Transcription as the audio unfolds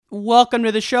Welcome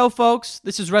to the show, folks.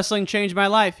 This is Wrestling Changed My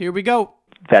Life. Here we go.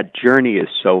 That journey is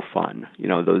so fun. You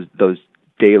know, those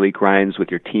daily grinds with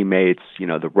your teammates, you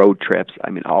know, the road trips. I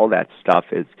mean, all that stuff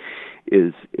is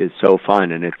so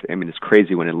fun, and it's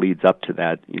crazy when it leads up to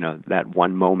that, you know, that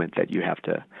one moment that you have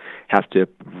to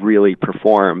really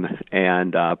perform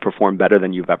and perform better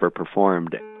than you've ever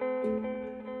performed.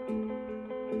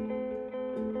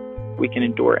 We can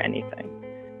endure anything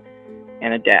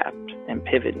and adapt and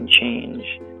pivot and change.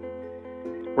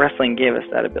 Wrestling gave us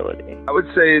that ability. I would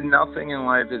say nothing in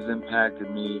life has impacted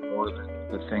me more than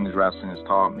the things wrestling has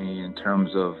taught me in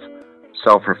terms of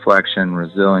self-reflection,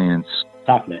 resilience.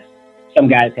 Toughness. Some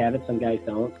guys have it, some guys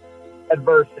don't.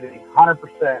 Adversity,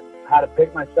 100%. How to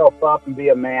pick myself up and be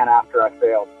a man after I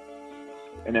failed.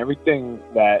 And everything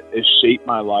that has shaped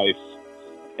my life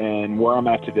and where I'm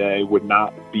at today would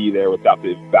not be there without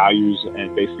the values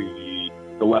and basically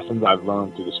the lessons I've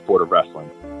learned through the sport of wrestling.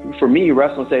 For me,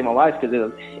 wrestling saved my life because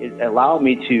it allowed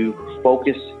me to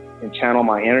focus and channel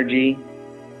my energy.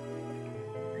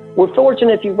 We're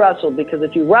fortunate if you wrestled, because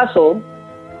if you wrestled,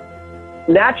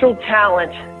 natural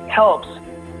talent helps,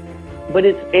 but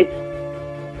it's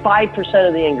 5%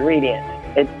 of the ingredient.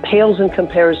 It pales in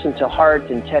comparison to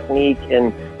heart and technique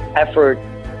and effort.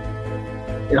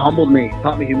 It humbled me,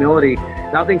 taught me humility.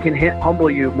 Nothing can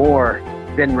humble you more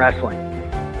than wrestling.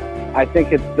 I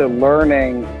think it's the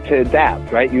learning to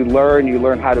adapt, right? You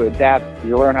learn how to adapt,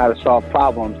 you learn how to solve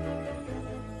problems.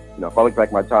 You know, if I look back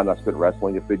at my time I spent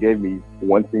wrestling, if it gave me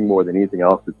one thing more than anything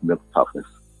else, it's mental toughness.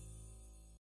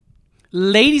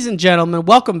 Ladies and gentlemen,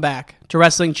 welcome back to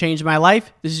Wrestling Changed My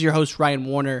Life. This is your host, Ryan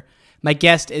Warner. My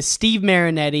guest is Steve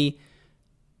Marinetti,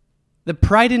 the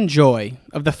pride and joy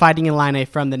of the Fighting Illini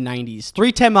from the 90s.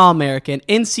 Three-time All-American,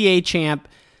 NCAA champ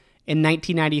in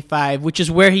 1995, which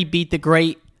is where he beat the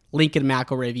great Lincoln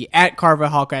McElravy at Carver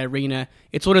Hawkeye Arena.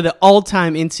 It's one of the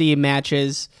all-time NCAA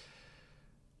matches.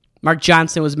 Mark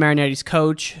Johnson was Marinetti's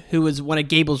coach, who was one of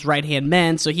Gable's right-hand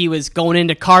men, so he was going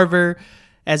into Carver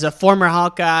as a former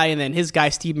Hawkeye, and then his guy,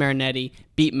 Steve Marinetti,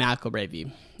 beat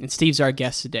McElravy. And Steve's our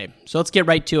guest today. So let's get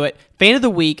right to it. Fan of the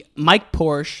week, Mike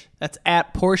Porsche. That's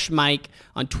at Porsche Mike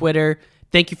on Twitter.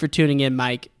 Thank you for tuning in,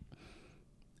 Mike.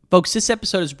 Folks, this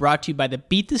episode is brought to you by the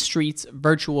Beat the Streets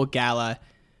Virtual Gala.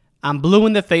 I'm blue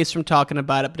in the face from talking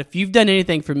about it, but if you've done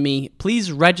anything for me,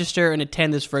 please register and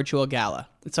attend this virtual gala.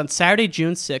 It's on Saturday,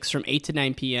 June 6th from 8 to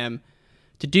 9 p.m.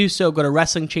 To do so, go to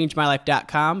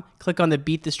WrestlingChangeMyLife.com, click on the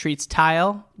Beat the Streets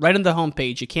tile, right on the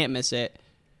homepage, you can't miss it,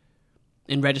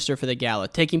 and register for the gala.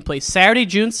 Taking place Saturday,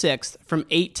 June 6th from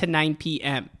 8 to 9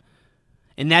 p.m.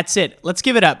 And that's it. Let's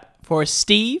give it up for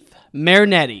Steve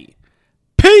Marinetti.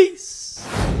 Peace!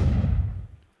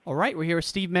 All right, we're here with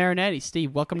Steve Marinetti.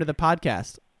 Steve, welcome to the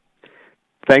podcast.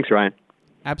 Thanks, Ryan.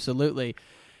 Absolutely.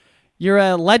 You're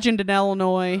a legend in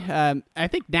Illinois, I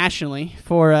think nationally,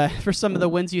 for some of the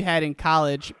wins you had in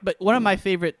college. But one of my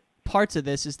favorite parts of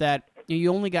this is that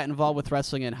you only got involved with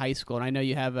wrestling in high school, and I know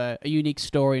you have a unique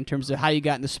story in terms of how you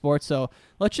got into sports. So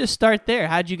let's just start there.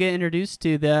 How did you get introduced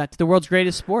to the world's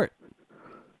greatest sport?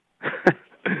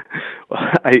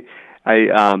 Well,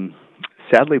 I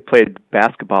sadly played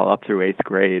basketball up through 8th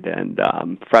grade, and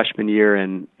freshman year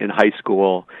in high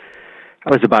school, I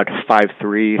was about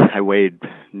 5'3". I weighed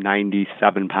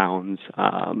 97 pounds.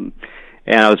 And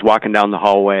I was walking down the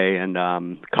hallway, and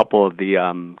a couple of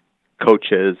the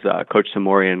coaches, Coach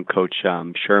Samori and Coach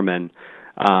Sherman,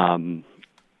 were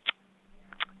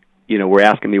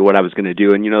asking me what I was going to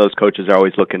do. And, those coaches are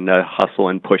always looking to hustle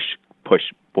and push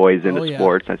boys into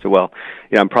sports. I said, well,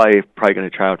 I'm probably going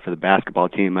to try out for the basketball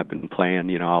team. I've been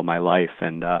playing, all my life.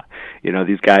 And,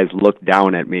 these guys looked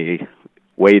down at me,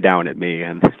 way down at me,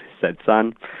 and said,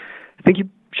 son, I think you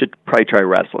should probably try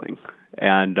wrestling.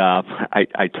 And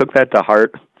I took that to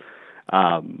heart,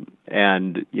 and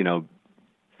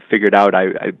figured out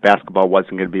basketball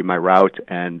wasn't going to be my route,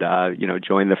 and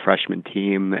joined the freshman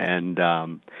team, and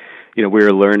we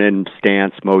were learning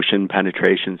stance, motion,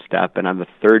 penetration, step. And on the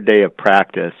third day of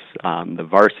practice, the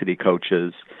varsity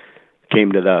coaches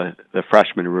came to the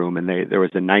freshman room, and there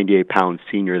was a 98-pound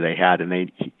senior they had,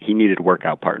 and he needed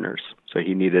workout partners, so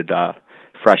he needed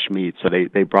fresh meat. So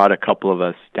they brought a couple of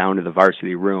us down to the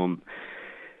varsity room,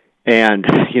 and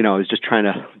I was just trying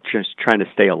to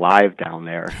stay alive down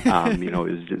there. It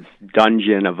was this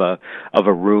dungeon of a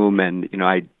room, and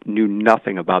I knew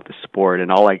nothing about the sport,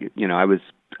 and all I was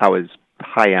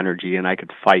high energy and I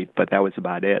could fight, but that was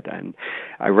about it. And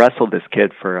I wrestled this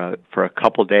kid for a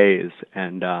couple days,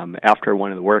 and after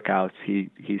one of the workouts,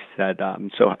 he said,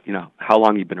 so how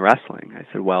long you been wrestling? I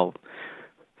said, well,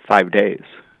 5 days.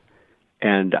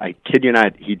 And I kid you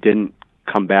not, he didn't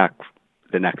come back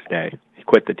the next day. He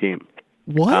quit the team.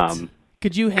 What?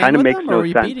 Could you hang kind of with makes him, no or were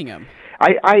you sense. beating him?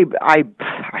 I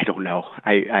don't know.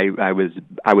 I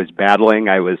was battling.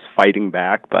 I was fighting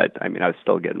back, but I mean, I was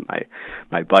still getting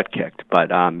my butt kicked. But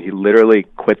he literally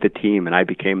quit the team, and I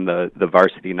became the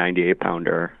varsity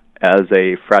 98-pounder as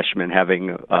a freshman,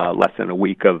 having less than a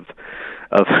week of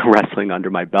wrestling under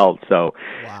my belt. So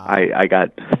Wow. I got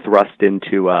thrust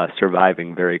into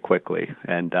surviving very quickly,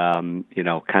 and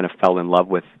kind of fell in love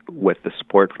with the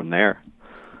sport from there.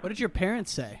 What did your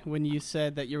parents say when you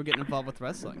said that you were getting involved with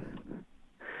wrestling?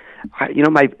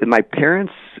 My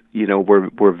parents,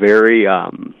 were very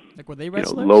Like, were they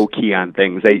wrestlers? low key on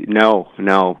things. No.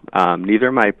 Neither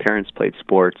of my parents played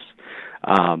sports.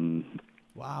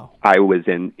 Wow. I was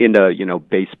into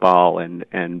baseball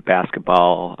and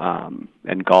basketball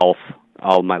and golf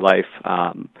all my life,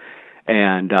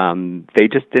 and they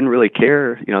just didn't really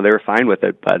care. They were fine with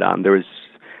it, but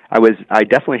I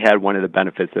definitely had one of the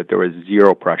benefits that there was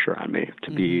zero pressure on me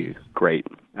to be great.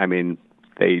 I mean,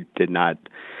 they did not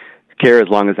care as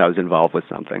long as I was involved with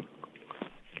something.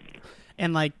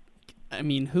 And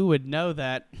who would know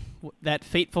that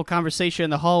fateful conversation in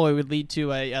the hallway would lead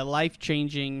to a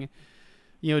life-changing,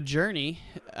 journey.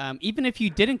 Even if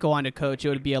you didn't go on to coach, it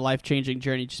would be a life-changing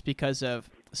journey just because of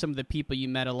some of the people you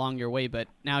met along your way. But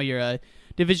now you're a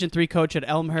Division III coach at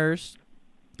Elmhurst,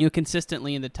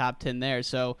 consistently in the top 10 there.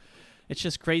 So it's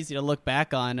just crazy to look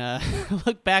back on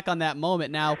that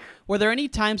moment. Now, were there any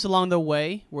times along the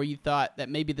way where you thought that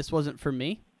maybe this wasn't for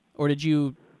me, or did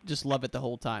you just love it the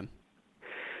whole time?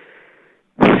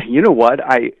 You know what?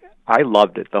 I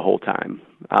loved it the whole time.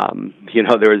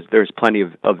 There's plenty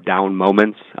of down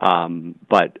moments,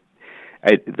 but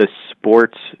the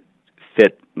sports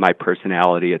fit my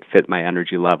personality. It fit my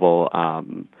energy level.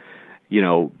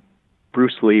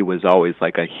 Bruce Lee was always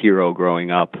like a hero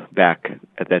growing up back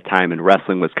at that time, and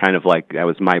wrestling was kind of like, that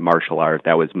was my martial art.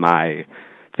 That was my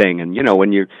thing. And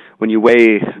when you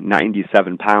weigh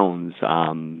 97 pounds,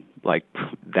 like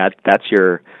that's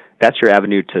your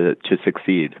avenue to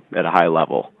succeed at a high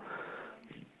level.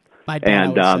 My dad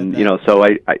and always said that. So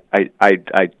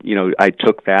I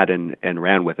took that and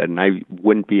ran with it, and I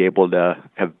wouldn't be able to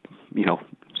have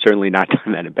certainly not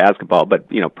done that in basketball, but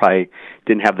probably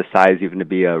didn't have the size even to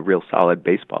be a real solid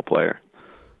baseball player.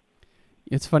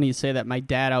 It's funny you say that. My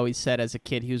dad always said as a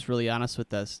kid, he was really honest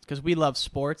with us because we love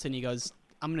sports, and he goes,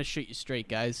 "I'm going to shoot you straight,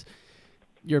 guys.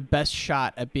 Your best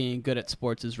shot at being good at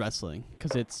sports is wrestling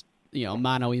because it's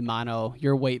mano y mano,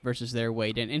 your weight versus their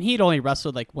weight." And he'd only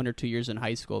wrestled like 1 or 2 years in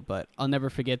high school, but I'll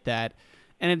never forget that.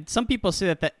 And some people say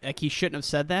that like he shouldn't have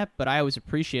said that, but I always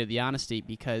appreciated the honesty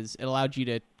because it allowed you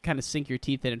to kind of sink your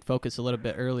teeth in and focus a little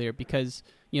bit earlier because,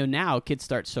 now kids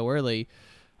start so early.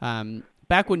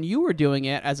 Back when you were doing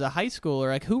it as a high schooler,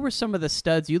 like who were some of the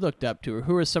studs you looked up to, or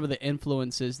who were some of the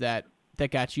influences that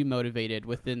got you motivated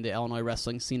within the Illinois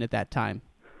wrestling scene at that time?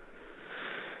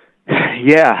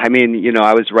 Yeah, I mean,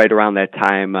 I was right around that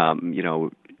time.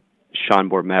 Sean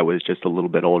Bourmet was just a little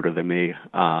bit older than me.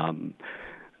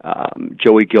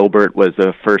 Joey Gilbert was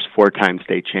the first 4-time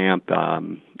state champ,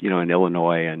 in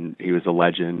Illinois, and he was a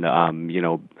legend.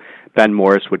 Ben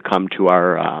Morris would come to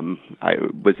our, I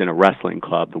was in a wrestling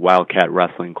club, the Wildcat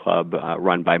Wrestling Club,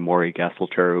 run by Maury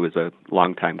Gesselter, who was a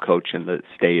longtime coach in the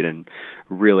state and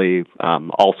really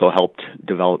also helped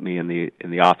develop me in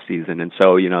the off season. And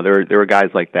so, there were guys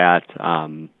like that,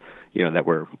 that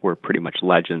were pretty much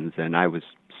legends, and I was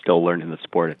still learning the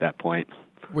sport at that point.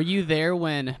 Were you there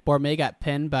when Bourmet got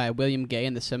pinned by William Gay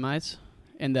in the semis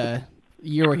in the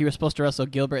year where he was supposed to wrestle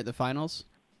Gilbert at the finals?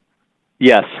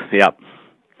 Yes, yep.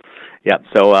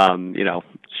 So,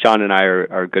 Sean and I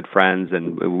are good friends,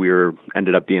 and we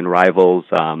ended up being rivals,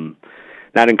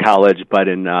 not in college, but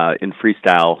in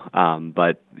freestyle.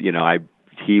 But,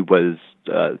 he was,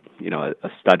 a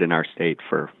stud in our state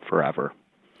for forever.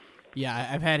 Yeah,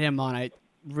 I've had him on. I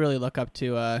really look up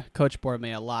to Coach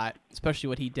Bourmet a lot, especially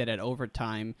what he did at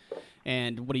overtime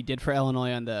and what he did for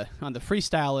Illinois on the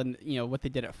freestyle, and what they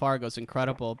did at Fargo is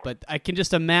incredible. But I can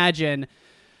just imagine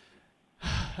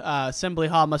Assembly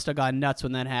Hall must have gone nuts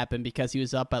when that happened because he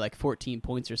was up by like 14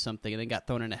 points or something and then got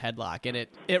thrown in a headlock, and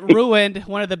it ruined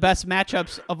one of the best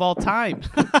matchups of all time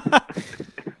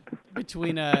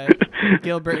between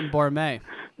Gilbert and Bourmet.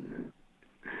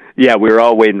 Yeah, we were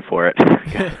all waiting for it.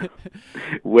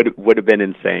 Would have been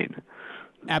insane.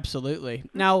 Absolutely.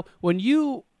 Now, when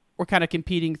you were kind of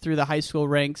competing through the high school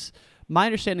ranks, my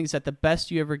understanding is that the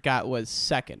best you ever got was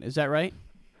second. Is that right?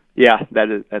 Yeah,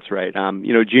 that's right.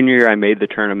 Junior year I made the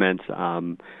tournament.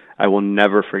 I will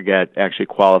never forget actually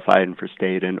qualifying for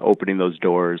state and opening those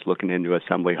doors, looking into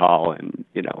Assembly Hall, and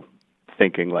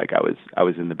thinking like I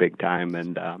was in the big time,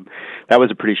 and that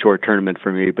was a pretty short tournament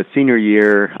for me. But senior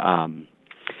year,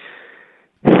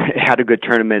 had a good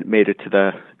tournament, made it to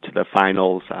the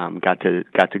finals, got to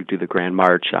do the Grand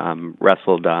March,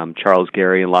 wrestled Charles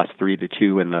Gary and lost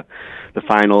 3-2 in the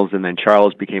finals, and then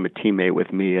Charles became a teammate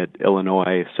with me at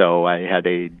Illinois, so I had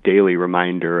a daily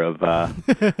reminder of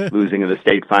losing in the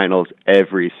state finals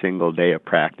every single day of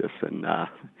practice, and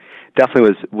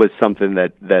definitely was something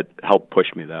that helped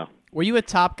push me, though. Were you a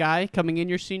top guy coming in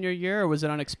your senior year, or was it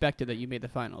unexpected that you made the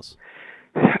finals?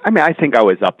 I mean, I think I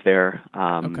was up there.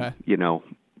 Okay. You know,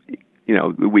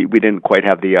 we didn't quite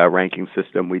have the ranking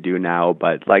system we do now,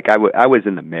 but like I was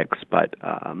in the mix, but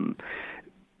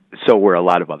so were a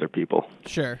lot of other people.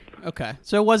 Sure. Okay.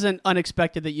 So it wasn't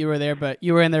unexpected that you were there, but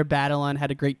you were in there battling,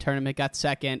 had a great tournament, got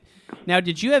second. Now,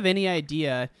 did you have any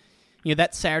idea,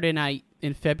 that Saturday night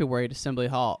in February at Assembly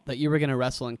Hall, that you were going to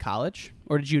wrestle in college,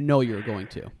 or did you know you were going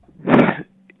to?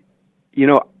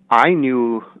 I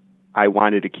knew I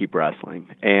wanted to keep wrestling,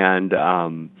 and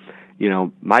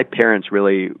my parents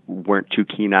really weren't too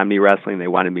keen on me wrestling. They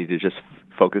wanted me to just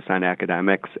focus on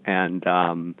academics, and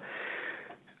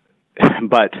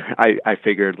but I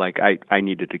figured like I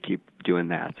needed to keep doing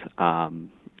that.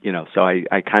 So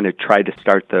I kind of tried to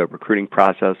start the recruiting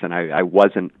process, and I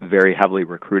wasn't very heavily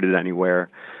recruited anywhere.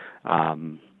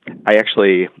 I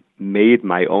actually made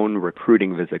my own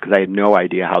recruiting visit because I had no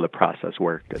idea how the process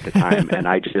worked at the time, and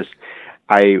I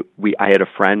had a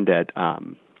friend at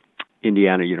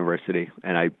Indiana University,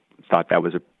 and I thought that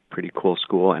was a pretty cool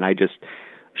school, and I just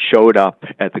showed up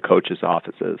at the coaches'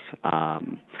 offices,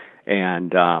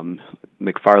 and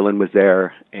McFarland was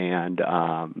there, and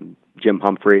Jim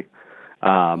Humphrey.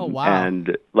 Oh, wow.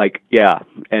 And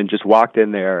and just walked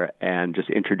in there and just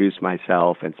introduced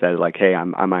myself and said like, hey,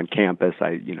 I'm on campus.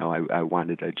 I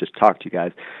wanted to just talk to you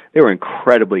guys. They were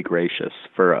incredibly gracious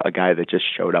for a guy that just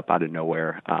showed up out of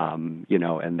nowhere. And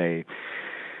they,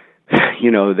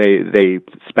 they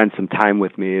spent some time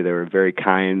with me. They were very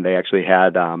kind. They actually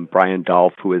had Brian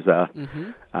Dolph, who is a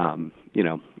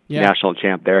national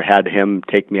champ there, had him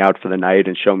take me out for the night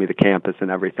and show me the campus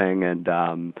and everything.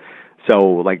 And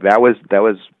so like that was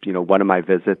one of my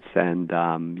visits, and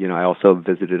I also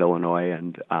visited Illinois,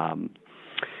 and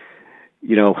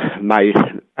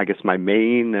my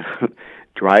main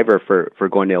driver for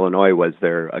going to Illinois was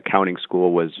their accounting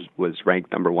school was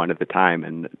ranked number 1 at the time,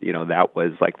 and that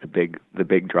was like the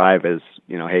big drive is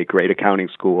hey, great accounting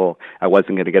school. I wasn't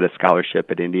going to get a scholarship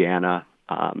at Indiana,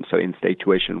 so in-state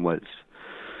tuition was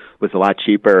a lot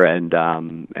cheaper, and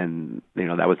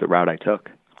that was the route I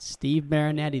took. Steve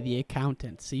Marinetti, the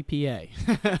accountant, CPA.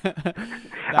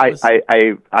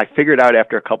 I figured out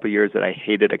after a couple of years that I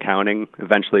hated accounting.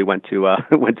 Eventually went to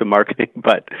marketing,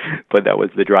 but that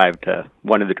was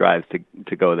one of the drives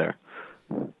to go there.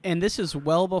 And this is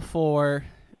well before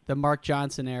the Mark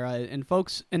Johnson era. And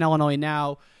folks in Illinois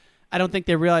now, I don't think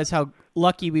they realize how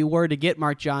lucky we were to get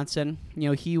Mark Johnson.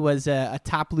 He was a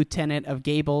top lieutenant of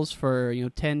Gables for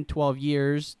 10, 12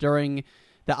 years during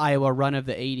the Iowa run of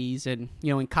the 80s, and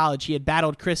in college he had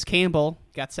battled Chris Campbell,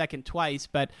 got second twice,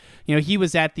 but he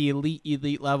was at the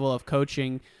elite level of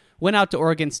coaching. Went out to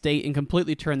Oregon State and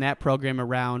completely turned that program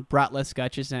around, brought Les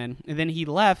Gutches in, and then he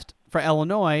left for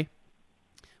Illinois,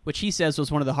 which he says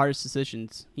was one of the hardest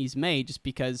decisions he's made, just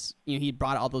because he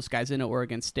brought all those guys into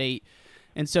Oregon State.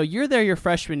 And so you're there your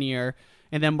freshman year,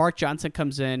 and then Mark Johnson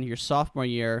comes in your sophomore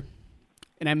year.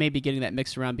 And I may be getting that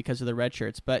mixed around because of the red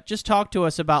shirts, but just talk to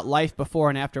us about life before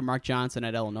and after Mark Johnson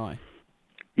at Illinois.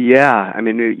 Yeah, I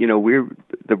mean,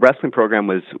 the wrestling program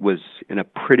was in a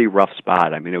pretty rough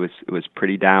spot. I mean, it was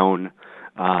pretty down,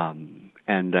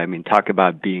 and I mean, talk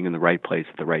about being in the right place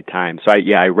at the right time. So I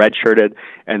redshirted,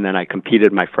 and then I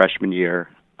competed my freshman year,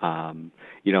 and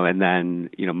then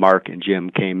Mark and Jim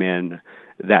came in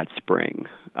that spring.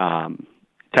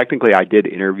 Technically, I did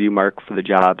interview Mark for the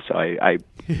job, so I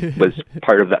was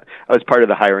part of that. I was part of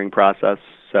the hiring process,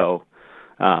 so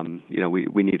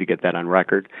we need to get that on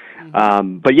record.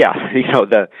 But yeah,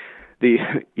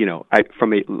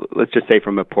 let's just say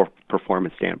from a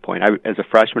performance standpoint, as a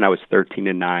freshman, I was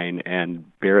 13-9 and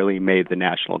barely made the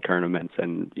national tournaments,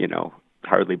 and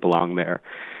hardly belonged there.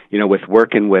 With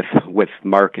working with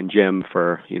Mark and Jim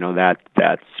for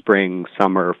that spring,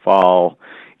 summer, fall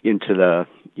into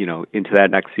that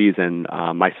next season.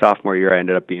 My sophomore year, I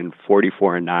ended up being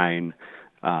 44-9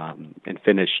 and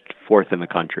finished 4th in the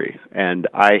country. And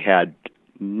I had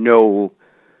no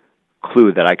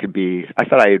clue that I could be. I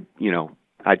thought I'd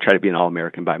try to be an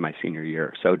All-American by my senior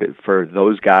year. So for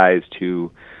those guys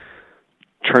to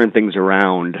turn things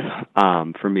around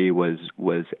for me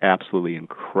was absolutely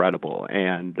incredible.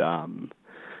 And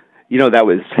that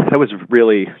was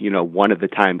really, one of the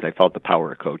times I felt the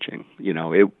power of coaching.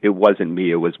 It wasn't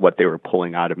me, it was what they were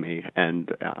pulling out of me. And,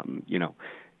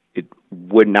 it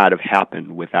would not have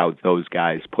happened without those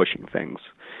guys pushing things.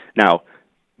 Now,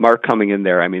 Mark coming in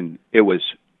there, I mean, it was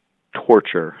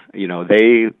torture.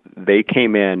 They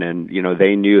came in and,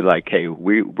 they knew like, hey,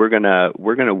 we're gonna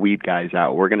weed guys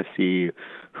out. We're gonna see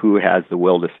who has the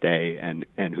will to stay and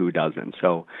who doesn't.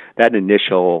 So that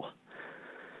initial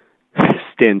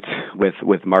stint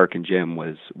with Mark and Jim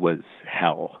was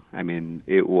hell. I mean,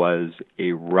 it was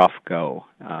a rough go.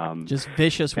 Just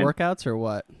vicious workouts or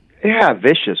what? Yeah,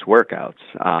 vicious workouts.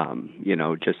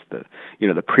 Just the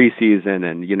preseason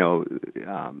and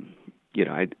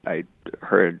I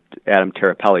heard Adam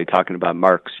Terrapelli talking about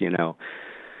Mark's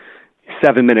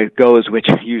 7-minute goes, which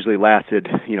usually lasted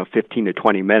 15 to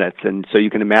 20 minutes, and so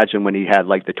you can imagine when he had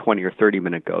like the 20 or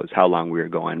 30-minute goes, how long we were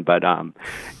going. But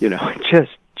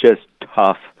just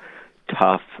tough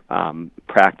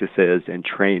practices and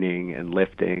training and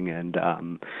lifting, and a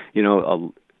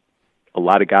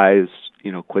lot of guys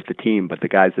quit the team, but the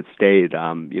guys that stayed,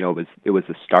 it was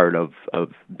the start of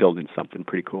building something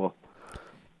pretty cool.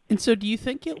 And so do you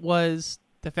think it was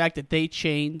the fact that they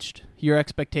changed your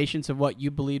expectations of what you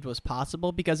believed was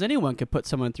possible? Because anyone could put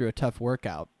someone through a tough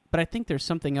workout, but I think there's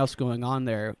something else going on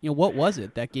there. What was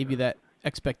it that gave you that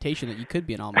expectation that you could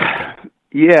be an All-American?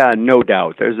 Yeah, no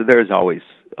doubt. There's always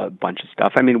a bunch of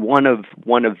stuff. I mean, one of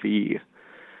the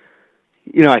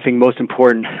I think most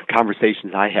important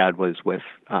conversations I had was with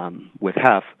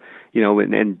Hef,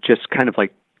 and just kind of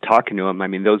like talking to him. I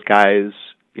mean, those guys,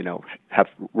 have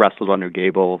wrestled under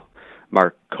Gable.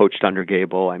 Mark coached under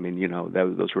Gable. I mean,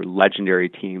 those were legendary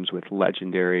teams with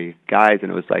legendary guys,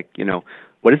 and it was like,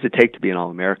 what does it take to be an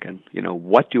All-American?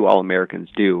 What do All-Americans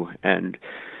do? And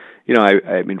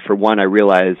I mean, for one, I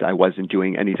realized I wasn't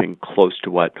doing anything close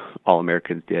to what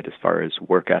All-Americans did as far as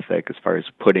work ethic, as far as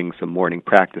putting some morning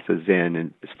practices in,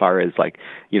 and as far as like,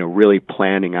 really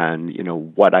planning on,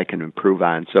 what I can improve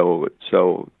on. So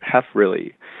Hef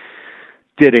really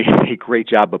did a great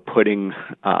job of putting,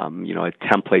 a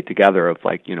template together of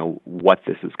like, what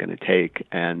this is going to take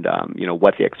and,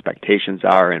 what the expectations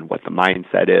are and what the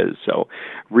mindset is. So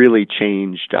really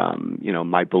changed,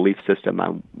 my belief system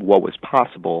on what was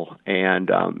possible and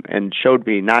showed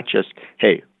me not just,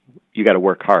 hey, you got to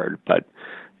work hard, but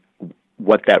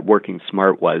what that working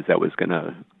smart was that was going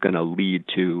to lead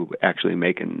to actually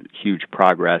making huge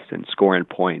progress and scoring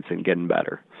points and getting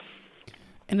better.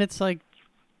 And it's like,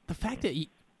 the fact that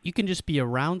you can just be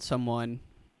around someone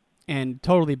and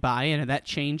totally buy in, and that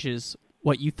changes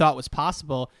what you thought was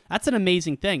possible, that's an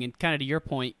amazing thing. And kind of to your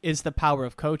point, is the power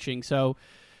of coaching. So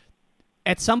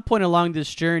at some point along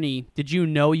this journey, did you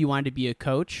know you wanted to be a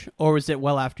coach, or was it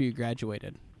well after you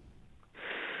graduated?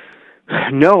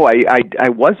 No, I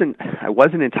wasn't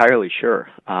entirely sure.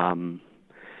 When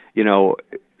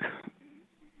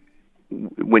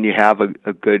you have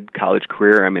a good college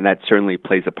career, I mean, that certainly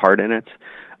plays a part in it.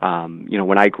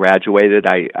 When I graduated,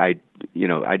 I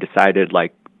decided,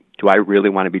 like, do I really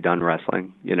want to be done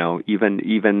wrestling?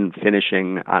 Even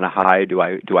finishing on a high, do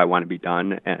I want to be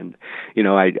done? And,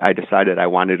 I decided I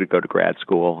wanted to go to grad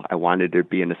school. I wanted to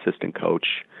be an assistant coach.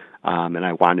 And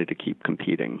I wanted to keep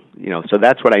competing, so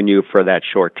that's what I knew for that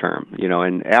short term,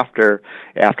 and after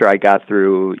I got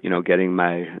through, getting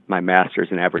my master's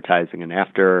in advertising, and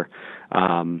after,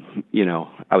 I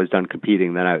was done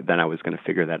competing, then I was going to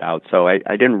figure that out. So I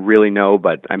didn't really know,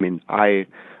 but I mean, I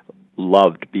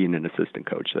loved being an assistant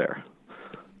coach there.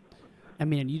 I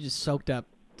mean, you just soaked up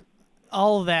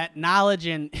all that knowledge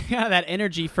and that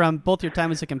energy from both your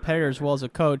time as a competitor as well as a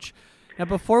coach. Now,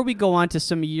 before we go on to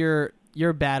some of your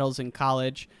battles in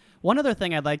college, one other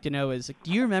thing I'd like to know is,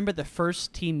 do you remember the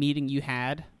first team meeting you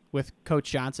had with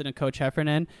Coach Johnson and Coach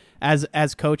Heffernan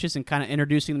as coaches and kind of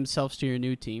introducing themselves to your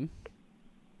new team?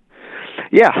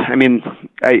 Yeah, I mean,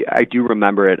 I do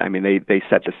remember it. I mean, they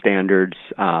set the standards.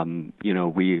 I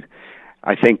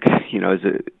think,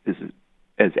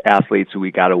 as athletes,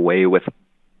 we got away with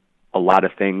a lot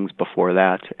of things before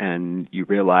that, and you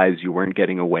realize you weren't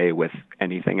getting away with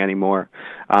anything anymore.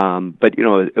 But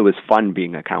it was fun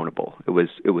being accountable. It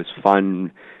was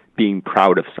fun being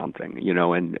proud of something,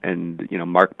 and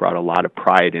Mark brought a lot of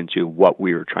pride into what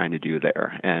we were trying to do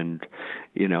there. And,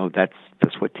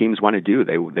 that's what teams want to do.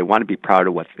 They want to be proud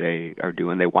of what they are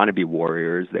doing. They want to be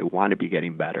warriors. They want to be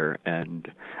getting better. And,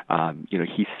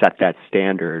 he set that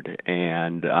standard,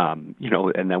 and,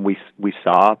 and then we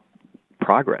saw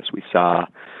progress. We saw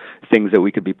things that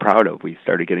we could be proud of. We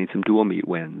started getting some dual meet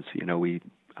wins. We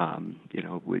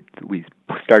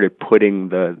started putting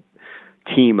the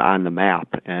team on the map,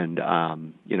 and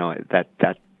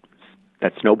that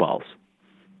that snowballs.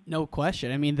 No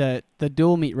question. I mean, the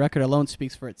dual meet record alone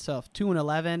speaks for itself.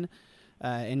 2-11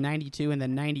 in '92, and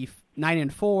then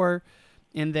 9-4,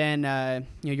 and then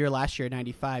your last year,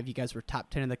 '95, you guys were top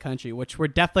 10 in the country, which we're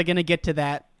definitely going to get to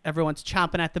that. Everyone's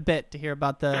chomping at the bit to hear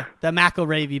about the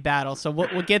McElravy battle, so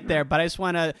we'll get there. But I just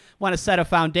want to set a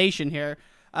foundation here.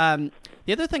 The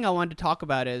other thing I wanted to talk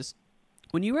about is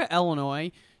when you were at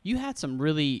Illinois, you had some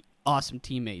really awesome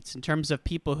teammates in terms of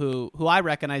people who I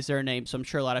recognize their names, so I'm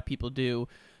sure a lot of people do.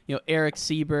 Eric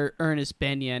Siebert, Ernest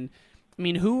Benyon. I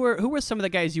mean, who were some of the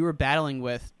guys you were battling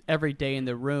with every day in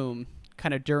the room,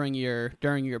 kind of during your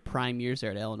prime years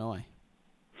there at Illinois?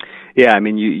 Yeah, I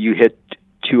mean, you hit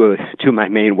two of my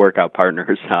main workout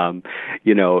partners.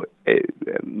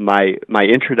 My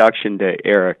introduction to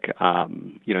Eric,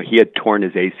 he had torn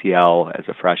his ACL as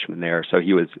a freshman there, so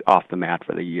he was off the mat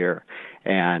for the year.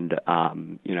 And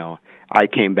I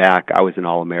came back. I was an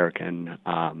All-American.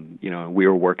 We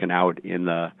were working out in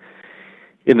the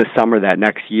summer that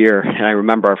next year, and I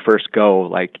remember our first go.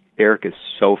 Like, Eric is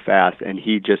so fast, and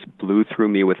he just blew through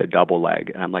me with a double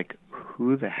leg, and I'm like,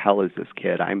 who the hell is this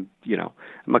kid? I'm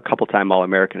a couple-time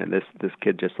All-American, and this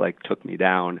kid just took me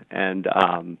down. And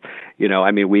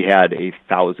we had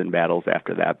 1,000 battles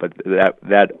after that, but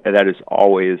that is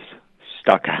always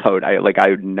stuck out. I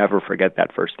would never forget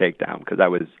that first takedown because I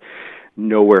was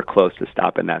nowhere close to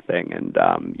stopping that thing. And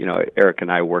Eric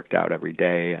and I worked out every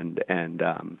day, and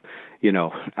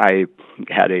I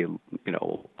had a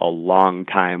long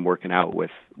time working out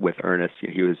with Ernest.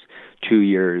 He was 2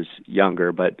 years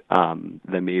younger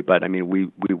than me, but I mean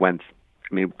we went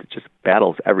just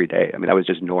battles every day. I mean that was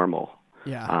just normal.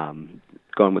 Yeah.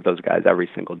 Going with those guys every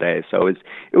single day. So it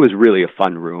was really a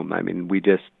fun room. I mean we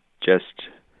just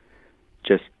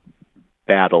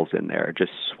battles in there,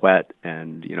 just sweat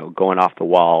and going off the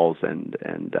walls and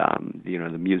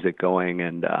the music going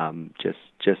and just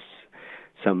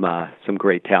some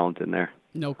great talent in there.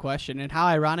 No question. And how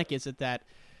ironic is it that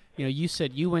you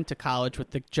said you went to college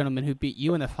with the gentleman who beat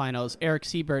you in the finals. Eric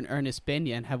Siebert and Ernest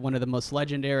Benyon have one of the most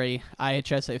legendary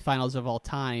IHSA finals of all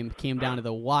time. Came down to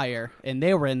the wire, and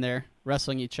they were in there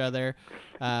wrestling each other.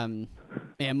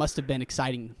 It must have been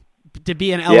exciting to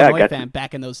be an Illinois fan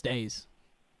back in those days.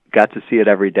 Got to see it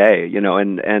every day,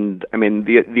 and I mean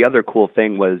the other cool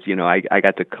thing was I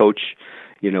got to coach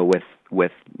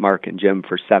with Mark and Jim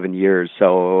for 7 years.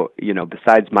 So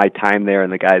besides my time there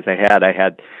and the guys I had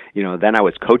then I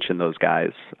was coaching those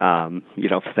guys for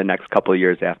the next couple of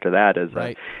years after that as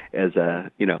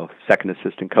a second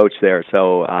assistant coach there.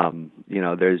 So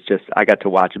there's just I got to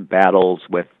watch battles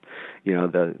with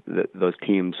those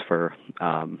teams for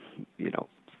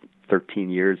 13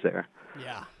 years there.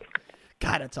 Yeah.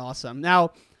 God, it's awesome.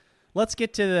 Now, let's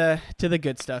get to the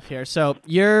good stuff here. So,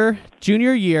 your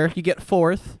junior year, you get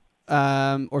fourth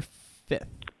or fifth?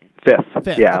 Fifth.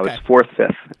 Yeah, okay. I was fourth,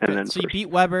 fifth, and then so first. You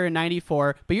beat Weber in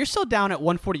 '94, but you're still down at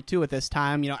 142 at this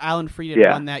time. Alan Frieden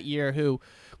won that year. Who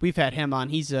we've had him on.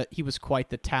 He was quite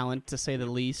the talent to say the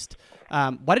least.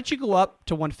 Why did you go up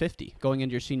to 150 going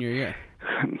into your senior year?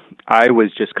 I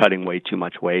was just cutting way too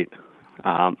much weight.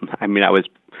 I was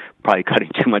probably cutting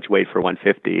too much weight for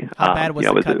 150. How bad was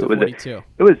the cut to 42?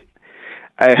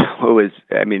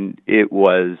 It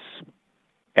was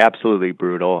absolutely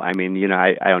brutal. I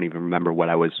don't even remember what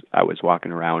I was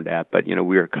walking around at, but we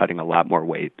were cutting a lot more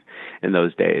weight in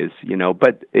those days.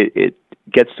 But it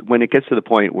gets to the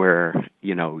point where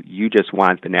you just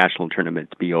want the national tournament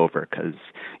to be over because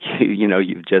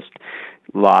you've just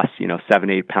lost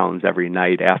 7-8 pounds every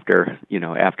night after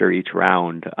each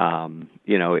round.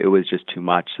 It was just too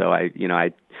much. So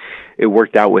it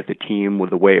worked out with the team with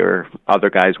the way other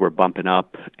guys were bumping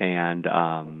up and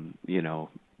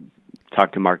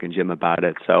talked to Mark and Jim about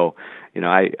it. So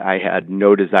I had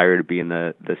no desire to be in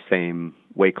the same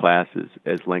weight class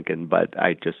as Lincoln, but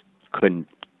I just couldn't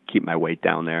keep my weight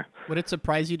down there. Would it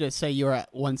surprise you to say you were at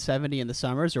 170 in the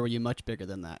summers, or were you much bigger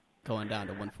than that, going down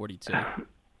to 142?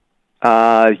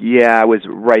 Yeah, I was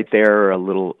right there, a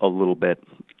little bit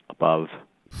above.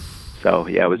 So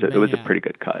yeah, it was a pretty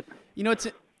good cut. It's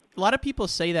a lot of people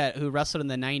say that who wrestled in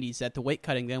the '90s that the weight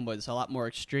cutting then was a lot more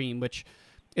extreme, which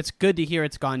it's good to hear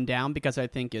it's gone down because I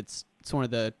think it's one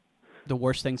of the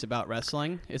worst things about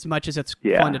wrestling. As much as it's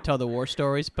fun to tell the war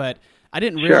stories, but I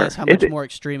didn't realize how much more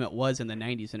extreme it was in the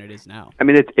 '90s than it is now.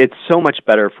 It's so much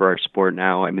better for our sport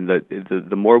now.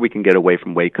 The more we can get away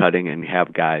from weight cutting and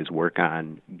have guys work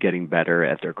on getting better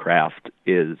at their craft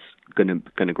is going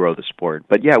to grow the sport.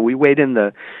 But yeah, we weighed in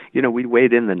the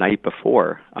night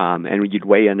before, and you'd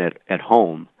weigh in at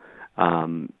home,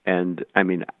 and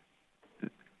really?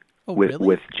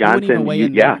 with Johnson,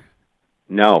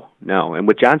 No. And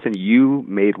with Johnson, you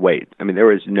made weight. I mean, there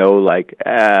was no like,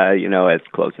 it's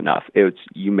close enough.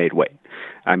 You made weight.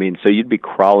 I mean, so you'd be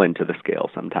crawling to the scale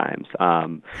sometimes.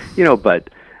 But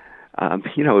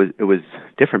it was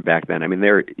different back then. I mean,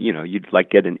 you'd like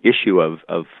get an issue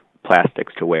of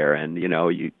plastics to wear, and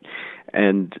the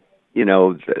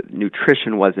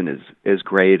nutrition wasn't as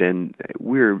great, and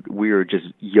we were just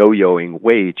yo-yoing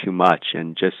way too much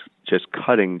and just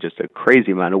cutting just a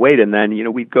crazy amount of weight. And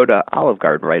then we'd go to Olive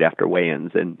Garden right after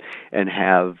weigh-ins and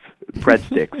have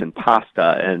breadsticks and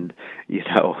pasta and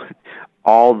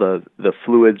all the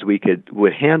fluids we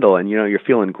would handle, and you're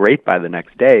feeling great by the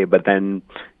next day, but then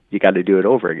you got to do it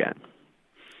over again.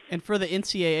 And for the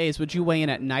NCAAs, would you weigh in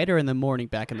at night or in the morning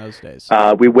back in those days?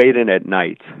 We weighed in at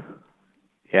night.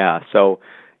 Yeah, so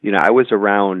I was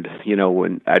around,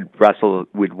 when I'd wrestle,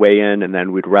 we'd weigh in, and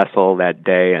then we'd wrestle that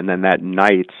day, and then that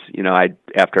night,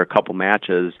 after a couple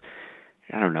matches,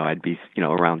 I don't know, I'd be,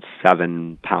 around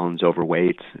 7 pounds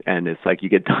overweight, and it's like you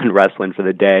get done wrestling for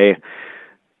the day,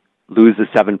 lose the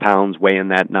 7 pounds, weigh in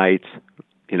that night,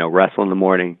 wrestle in the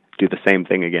morning, do the same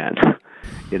thing again.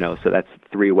 So that's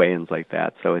 3 weigh-ins like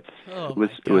that. So it was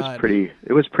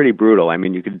pretty brutal. I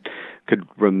mean, you could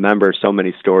remember so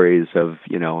many stories of,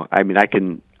 I mean, I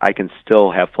can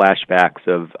still have flashbacks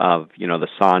of the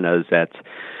saunas at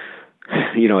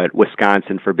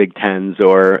Wisconsin for Big Tens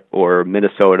or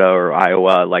Minnesota or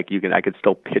Iowa. Like I could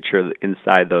still picture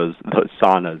inside those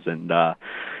saunas and, the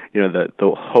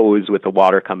hose with the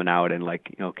water coming out and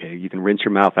like, okay, you can rinse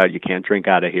your mouth out. You can't drink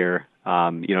out of here.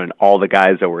 And all the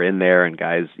guys that were in there and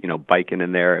guys, biking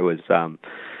in there, it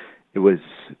was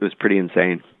pretty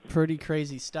insane. Pretty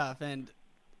crazy stuff. And,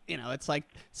 it's like,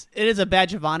 it is a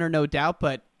badge of honor, no doubt,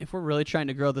 but if we're really trying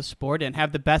to grow the sport and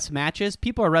have the best matches,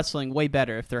 people are wrestling way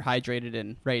better if they're hydrated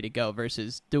and ready to go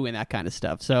versus doing that kind of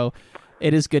stuff. So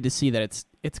it is good to see that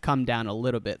it's come down a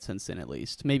little bit since then, at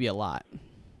least, maybe a lot.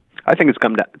 I think it's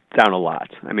come down a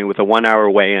lot. I mean, with a 1 hour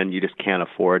weigh-in, you just can't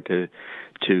afford to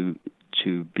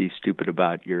be stupid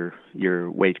about your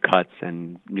weight cuts,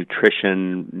 and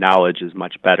nutrition knowledge is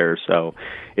much better. So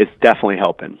it's definitely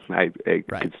helping. It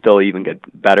could still even get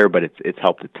better, but it's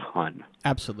helped a ton.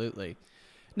 Absolutely.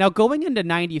 Now, going into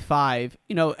 95,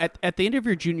 at the end of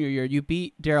your junior year, you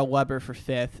beat Darrell Weber for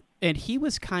 5th, and he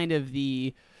was kind of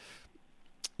the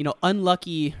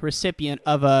unlucky recipient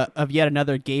of yet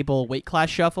another Gable weight class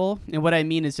shuffle. And what I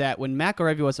mean is that when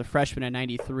McElravy was a freshman in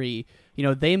 93,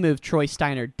 they moved Troy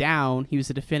Steiner down. He was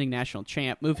the defending national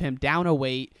champ. Move him down a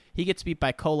weight. He gets beat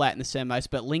by Colat in the semis,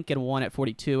 but Lincoln won at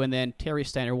 42, and then Terry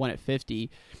Steiner won at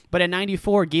 50. But at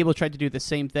 94, Gable tried to do the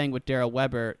same thing with Darrell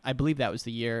Weber. I believe that was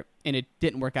the year, and it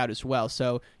didn't work out as well.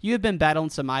 So you have been battling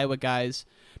some Iowa guys.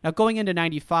 Now, going into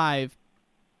 95,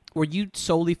 were you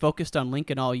solely focused on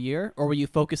Lincoln all year, or were you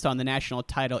focused on the national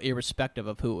title irrespective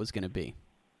of who it was going to be?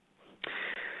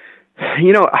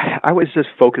 I was just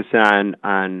focused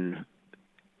on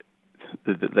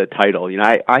the title.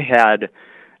 I had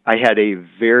a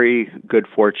very good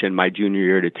fortune my junior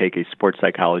year to take a sports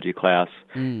psychology class,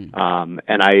 and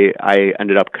I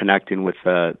ended up connecting with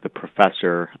the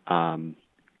professor named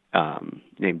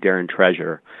Darren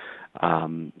Treasure.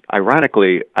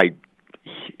 Ironically, I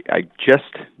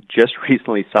just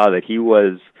recently saw that he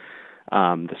was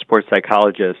the sports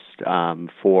psychologist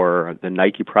for the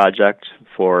Nike project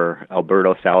for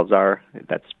Alberto Salazar.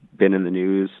 That's been in the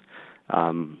news.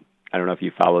 I don't know if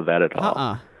you follow that at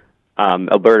all.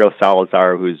 Alberto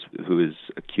Salazar, who is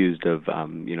accused of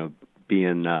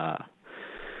being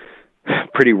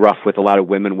pretty rough with a lot of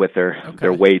women with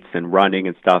their weights and running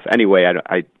and stuff. Anyway,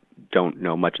 I don't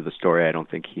know much of the story. I don't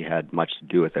think he had much to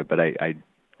do with it, but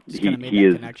he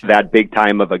is that big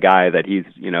time of a guy that he's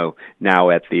now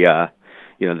at the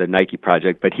the Nike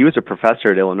project. But he was a professor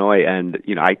at Illinois, and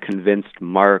I convinced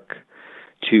Mark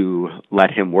to let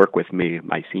him work with me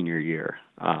my senior year.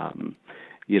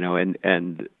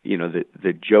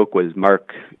 The joke was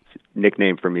Mark's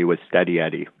nickname for me was Steady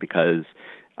Eddie, because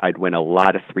I'd win a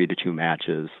lot of 3-2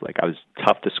 matches. Like, I was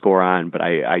tough to score on, but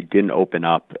I didn't open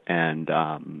up, and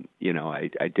I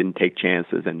didn't take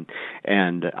chances,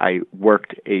 and I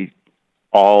worked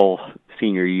all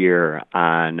senior year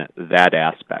on that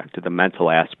aspect, the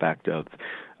mental aspect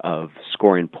of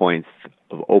scoring points,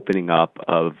 of opening up,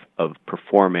 of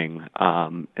performing,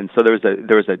 and so there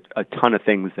was a ton of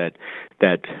things that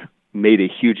made a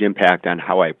huge impact on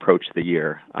how I approached the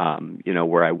year.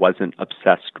 Where I wasn't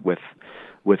obsessed with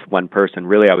one person.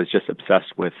 Really, I was just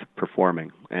obsessed with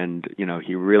performing. And,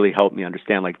 he really helped me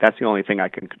understand, like, that's the only thing I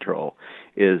can control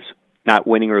is not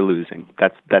winning or losing.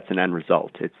 That's an end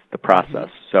result. It's the process.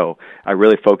 So I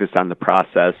really focused on the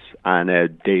process on a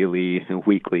daily,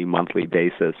 weekly, monthly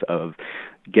basis of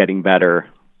getting better,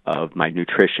 of my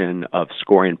nutrition, of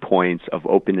scoring points, of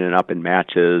opening up in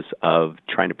matches, of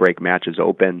trying to break matches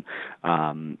open,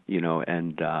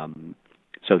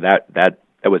 so that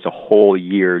was a whole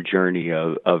year journey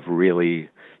of really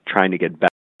trying to get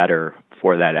better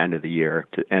for that end of the year,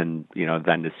 then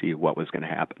to see what was going to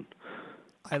happen.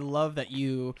 I love that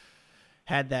you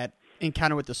had that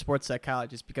encounter with the sports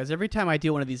psychologist, because every time I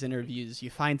do one of these interviews, you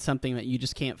find something that you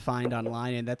just can't find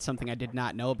online, and that's something I did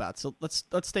not know about. So let's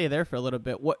stay there for a little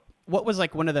bit. What was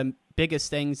like one of the biggest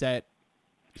things that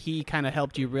he kind of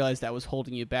helped you realize that was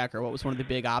holding you back, or what was one of the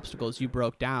big obstacles you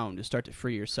broke down to start to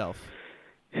free yourself?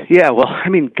 Yeah, well, I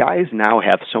mean, guys now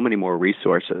have so many more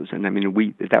resources, and I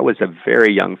mean, that was a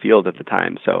very young field at the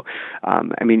time. So,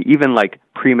 even like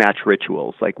pre-match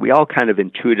rituals, like we all kind of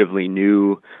intuitively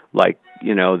knew, like,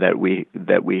 that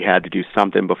we had to do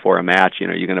something before a match.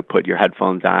 You're going to put your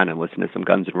headphones on and listen to some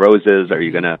Guns N' Roses, or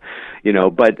you're going to,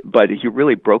 but he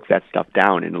really broke that stuff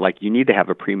down, and like, you need to have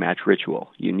a pre-match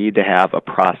ritual. You need to have a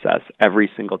process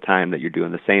every single time that you're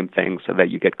doing the same thing, so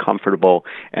that you get comfortable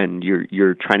and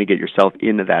you're trying to get yourself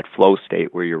into that flow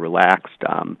state where you're relaxed.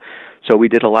 So we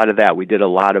did a lot of that. We did a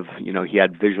lot of, he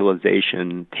had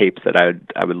visualization tapes that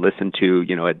I would listen to,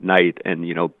 at night, and,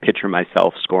 picture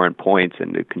myself scoring points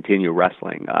and to continue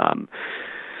wrestling.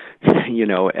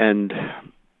 And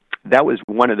that was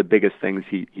one of the biggest things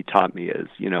he taught me is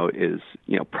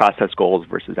process goals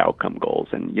versus outcome goals.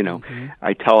 And,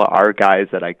 I tell our guys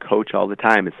that I coach all the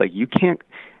time, it's like, you can't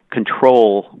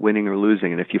control winning or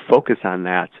losing. And if you focus on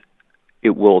that,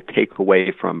 it will take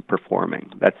away from performing.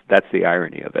 That's the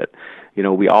irony of it.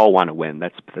 We all want to win.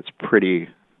 That's pretty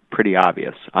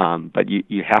obvious. But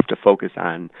you have to focus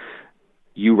on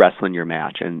you wrestling your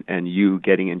match and you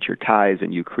getting into your ties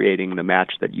and you creating the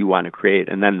match that you want to create.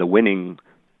 And then the winning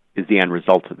is the end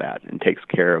result of that and takes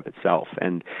care of itself.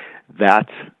 And that,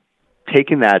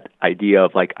 taking that idea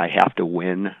of like, I have to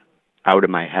win out of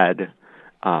my head,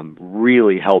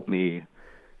 really helped me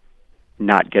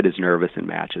not get as nervous in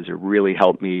matches. It really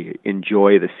helped me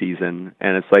enjoy the season.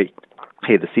 And it's like,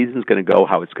 hey, the season's going to go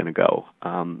how it's going to go.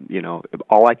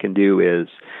 All I can do is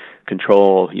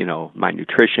control, my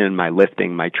nutrition, my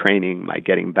lifting, my training, my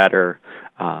getting better,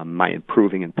 my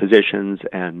improving in positions,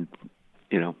 and,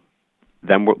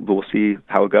 then we'll see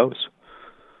how it goes.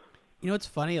 It's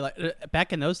funny, like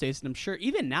back in those days, and I'm sure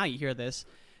even now you hear this,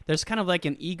 there's kind of like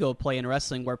an ego play in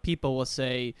wrestling where people will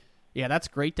say, yeah, that's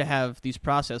great to have these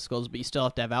process goals, but you still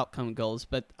have to have outcome goals.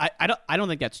 But I don't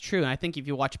think that's true. And I think if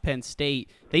you watch Penn State,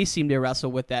 they seem to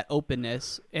wrestle with that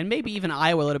openness, and maybe even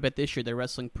Iowa a little bit this year. They're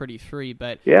wrestling pretty free.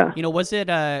 But yeah, was it?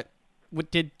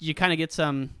 Did you kind of get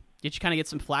some? Did you kind of get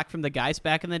some flack from the guys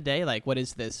back in the day? Like, what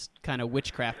is this kind of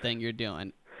witchcraft thing you're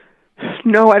doing?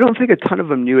 No, I don't think a ton of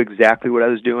them knew exactly what I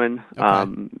was doing.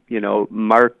 Okay.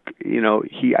 Mark,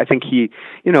 I think he,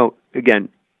 again,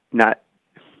 not.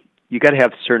 You got to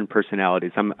have certain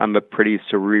personalities. I'm a pretty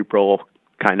cerebral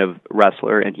kind of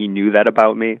wrestler, and he knew that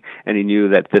about me, and he knew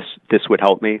that this would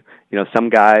help me. Some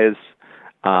guys,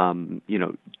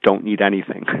 don't need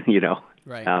anything.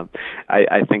 Right.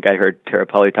 I think I heard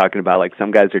Terapelli talking about like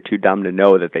some guys are too dumb to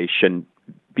know that they shouldn't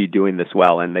be doing this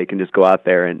well, and they can just go out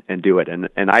there and do it. And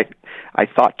I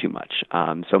thought too much.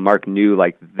 So Mark knew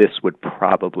like this would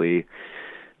probably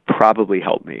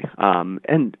help me.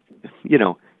 And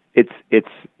it's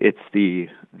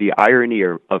the irony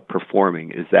of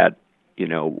performing is that,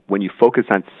 when you focus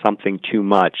on something too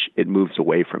much, it moves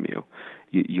away from you.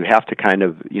 You have to kind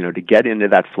of, to get into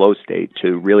that flow state,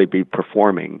 to really be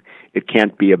performing, it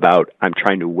can't be about, I'm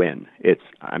trying to win.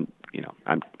 I'm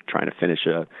trying to finish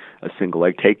a single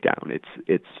leg takedown.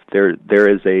 There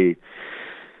is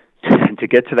to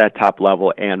get to that top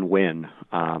level and win,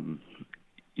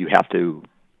 you have to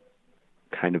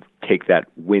kind of take that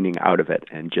winning out of it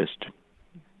and just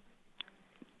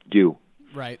do.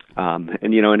 Right. And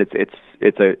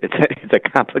it's a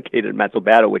complicated mental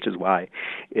battle, which is why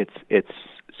it's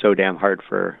so damn hard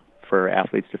for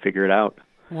athletes to figure it out.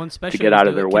 Well, especially to get out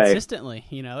of their way consistently.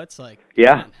 It's like,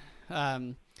 yeah.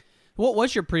 What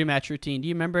was your pre-match routine? Do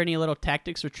you remember any little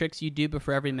tactics or tricks you do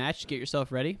before every match to get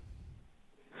yourself ready?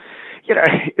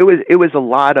 It was a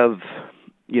lot of.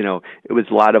 It was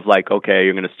a lot of like, okay,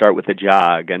 you're going to start with a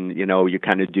jog, and you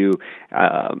kind of do,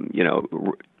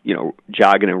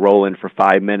 jogging and rolling for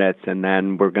 5 minutes, and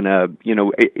then we're going to,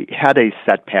 it had a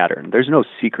set pattern. There's no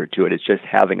secret to it. It's just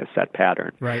having a set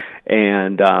pattern. Right.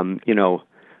 And,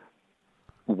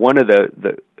 one of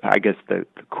the I guess the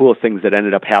cool things that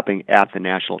ended up happening at the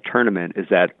national tournament is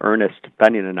that Ernest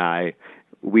Bennion and I,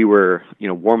 we were,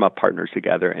 warm-up partners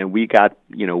together, and we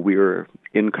were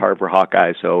in Carver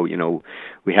Hawkeye, so,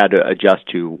 we had to adjust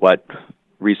to what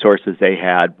resources they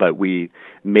had, but we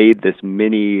made this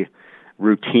mini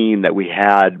routine that we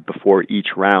had before each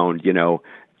round,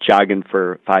 jogging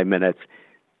for 5 minutes,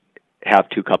 have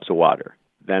 2 cups of water.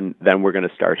 Then we're going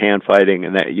to start hand fighting,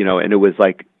 and that, and it was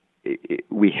like,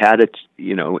 we had it,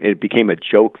 it became a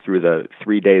joke through the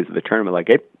 3 days of the tournament, like,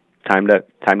 hey, time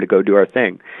to go do our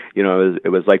thing.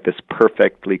 It was like this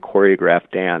perfectly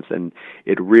choreographed dance, and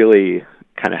it really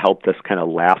kind of helped us kind of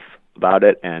laugh about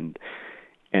it and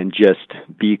just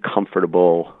be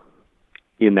comfortable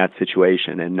in that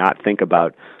situation and not think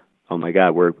about, oh my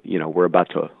God, we're about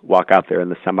to walk out there in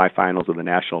the semifinals of the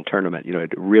national tournament.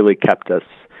 It really kept us,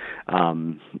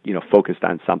 focused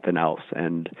on something else.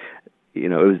 And, it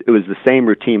was the same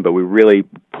routine, but we really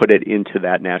put it into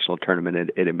that national tournament,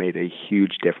 and it made a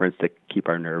huge difference to keep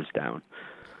our nerves down.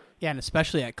 Yeah, and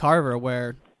especially at Carver,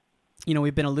 where,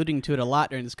 we've been alluding to it a lot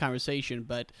during this conversation,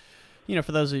 but,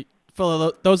 for those of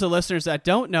the listeners that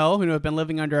don't know, who have been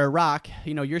living under a rock,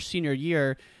 your senior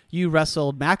year, you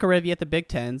wrestled McArevy at the Big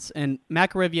Tens, and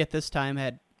McArevy at this time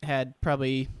had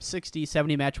probably 60,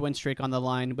 70 match win streak on the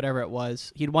line, whatever it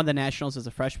was. He'd won the Nationals as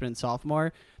a freshman and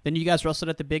sophomore. Then you guys wrestled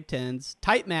at the Big Tens.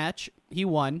 Tight match. He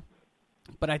won.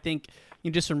 But I think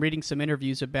just from reading some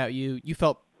interviews about you, you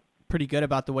felt pretty good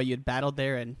about the way you had battled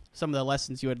there and some of the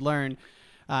lessons you had learned.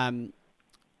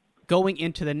 Going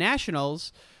into the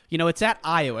Nationals, it's at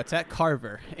Iowa. It's at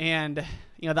Carver. And,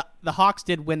 the Hawks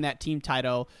did win that team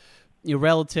title,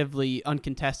 relatively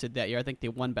uncontested that year. I think they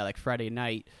won by Friday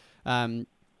night.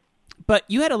 But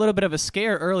you had a little bit of a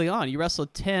scare early on. You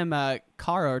wrestled Tim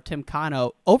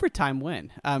Cano, overtime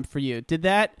win for you. Did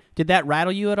that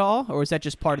rattle you at all, or was that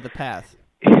just part of the path?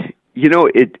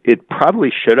 It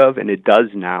probably should have, and it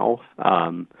does now.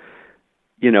 But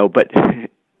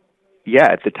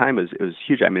yeah, at the time it was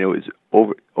huge. I mean, it was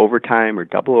overtime or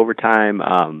double overtime.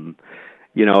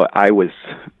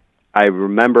 I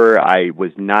remember I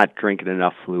was not drinking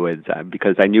enough fluids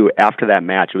because I knew after that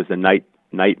match, it was a night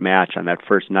match on that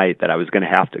first night, that I was going to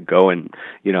have to go and,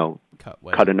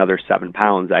 cut another 7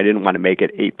 pounds. I didn't want to make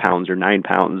it 8 pounds or 9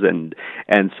 pounds. And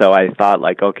so I thought,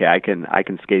 like, okay, I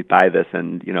can skate by this,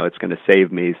 and, it's going to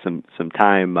save me some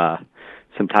time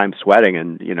sweating.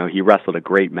 And, he wrestled a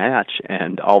great match,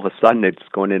 and all of a sudden it's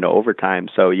going into overtime.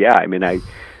 So yeah, I mean, I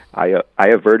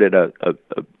averted a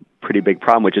pretty big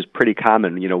problem, which is pretty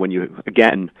common, when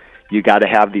you got to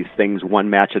have these things one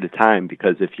match at a time,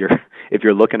 because if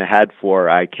you're looking ahead for,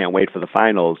 I can't wait for the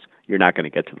finals, you're not going to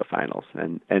get to the finals.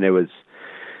 And it was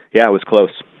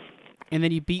close. And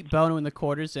then you beat Bono in the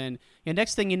quarters, and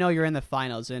next thing you know, you're in the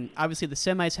finals. And obviously the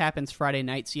semis happens Friday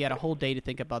night, so you had a whole day to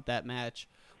think about that match.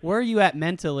 Where are you at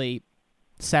mentally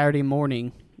Saturday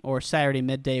morning or Saturday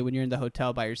midday when you're in the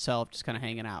hotel by yourself, just kind of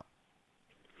hanging out?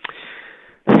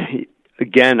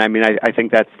 Again, I mean, I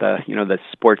think that's the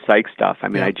sports psych stuff. I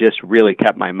mean, yeah. I just really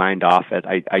kept my mind off it.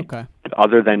 Okay.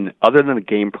 Other than the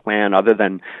game plan, other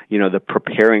than, the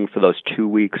preparing for those 2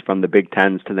 weeks from the Big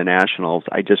Tens to the Nationals,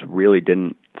 I just really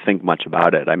didn't think much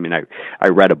about it. I mean, I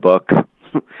read a book,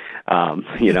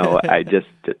 I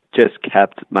just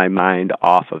kept my mind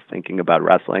off of thinking about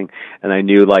wrestling. And I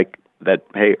knew that,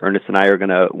 hey, Ernest and I are going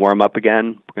to warm up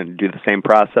again. We're going to do the same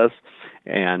process,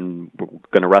 and we're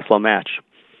going to wrestle a match.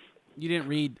 You didn't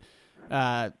read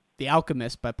The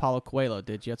Alchemist by Paulo Coelho,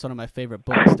 did you? That's one of my favorite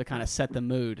books to kind of set the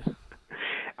mood.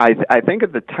 I think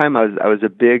at the time I was a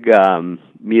big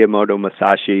Miyamoto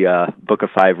Musashi Book of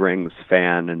Five Rings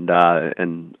fan,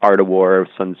 and Art of War,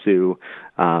 Sun Tzu.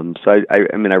 So I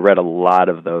read a lot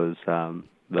of those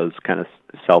kind of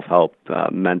self-help,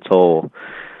 mental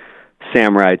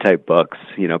samurai type books.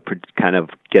 Kind of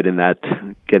getting that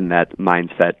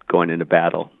mindset going into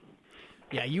battle.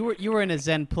 Yeah, you were in a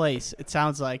zen place, it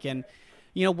sounds like. And,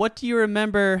 what do you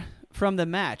remember from the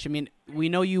match? I mean, we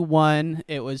know you won.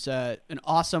 It was an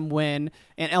awesome win.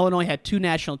 And Illinois had 2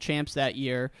 national champs that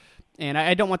year. And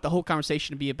I don't want the whole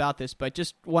conversation to be about this, but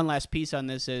just one last piece on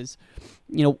this is,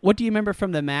 what do you remember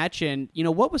from the match? And,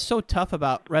 what was so tough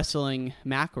about wrestling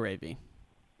McArevy?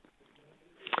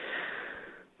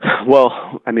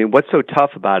 Well, I mean, what's so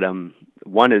tough about him,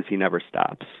 one is he never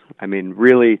stops. I mean,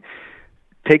 really,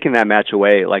 taking that match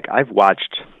away, I've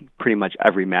watched pretty much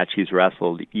every match he's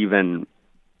wrestled, even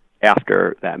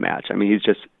after that match. I mean, he's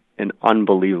just an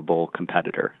unbelievable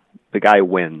competitor. The guy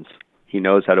wins. He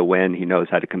knows how to win. He knows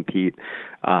how to compete.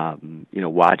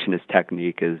 Watching his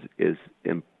technique is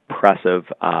impressive.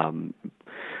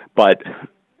 But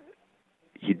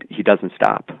he doesn't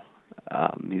stop.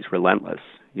 He's relentless,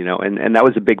 and that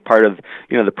was a big part of,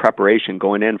 the preparation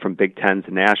going in from Big Tens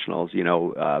and Nationals.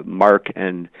 Mark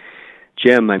and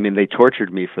Jim, I mean, they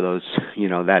tortured me for those,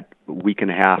 that week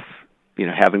and a half,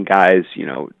 having guys,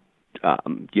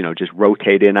 just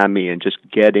rotate in on me and just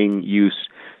getting used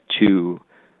to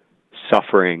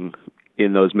suffering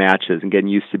in those matches and getting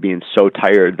used to being so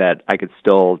tired that I could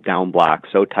still down block,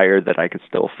 so tired that I could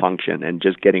still function, and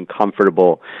just getting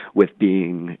comfortable with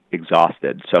being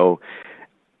exhausted. So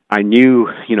I knew,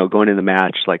 going in the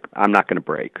match, like, I'm not going to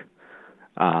break,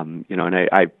 and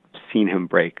I've seen him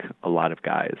break a lot of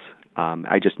guys.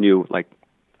 I just knew, like,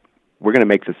 we're going to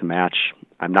make this a match.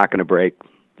 I'm not going to break.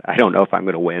 I don't know if I'm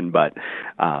going to win, but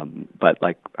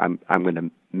like, I'm going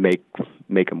to make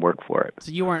him work for it.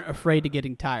 So you weren't afraid of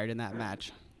getting tired in that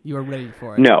match. You were ready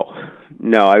for it. No.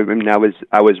 I mean, I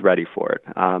was ready for it.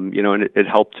 And it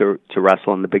helped to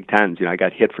wrestle in the Big Tens. I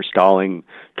got hit for stalling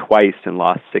twice and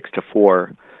lost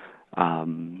 6-4.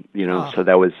 So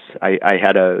that was, I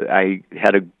had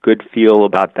a good feel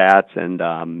about that, and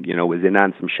was in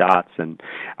on some shots, and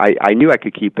I knew I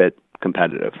could keep it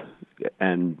competitive,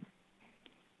 and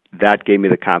that gave me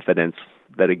the confidence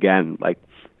that, again, like,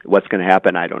 what's going to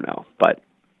happen, I don't know, but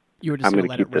I'm going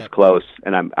to keep this close,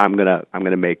 and I'm going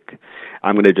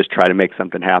to just try to make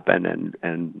something happen,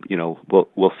 and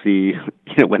we'll see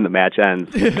when the match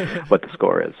ends what the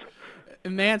score is.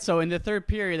 Man, so in the third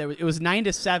period, it was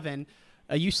 9-7.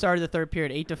 You started the third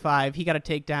period 8-5. He got a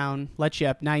takedown, let you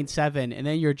up 9-7, and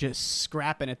then you're just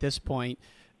scrapping at this point.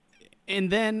 And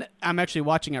then I'm actually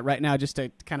watching it right now just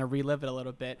to kind of relive it a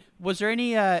little bit. Was there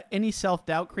any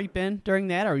self-doubt creep in during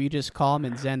that, or were you just calm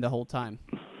and zen the whole time?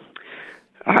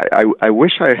 I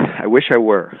wish I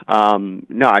were.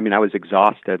 No, I mean, I was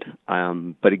exhausted.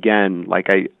 But again, like,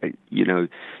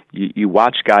 you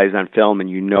watch guys on film and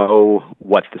you know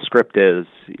what the script is,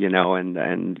 and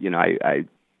I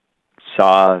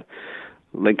saw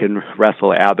Lincoln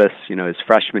wrestle Abbas, his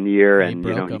freshman year, and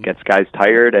he gets guys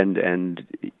tired, and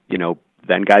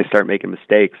then guys start making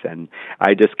mistakes, and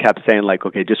I just kept saying, like,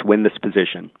 okay, just win this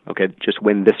position. Okay, just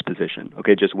win this position.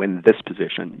 Okay, just win this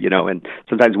position. And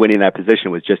sometimes winning that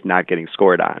position was just not getting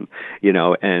scored on,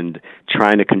 and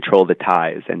trying to control the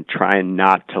ties and trying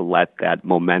not to let that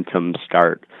momentum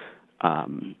start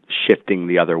shifting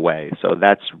the other way. So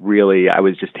that's really, I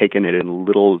was just taking it in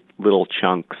little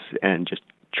chunks and just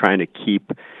trying to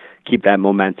keep that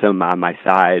momentum on my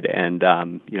side, and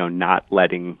not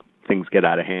letting things get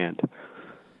out of hand.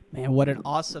 Man, what an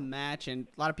awesome match, and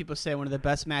a lot of people say one of the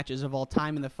best matches of all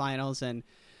time in the finals, and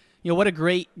what a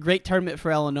great tournament for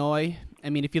Illinois. I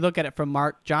mean, if you look at it from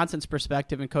Mark Johnson's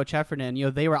perspective and Coach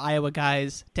Heffernan, they were Iowa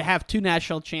guys to have two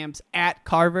national champs at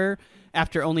Carver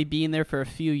after only being there for a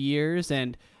few years,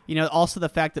 and also the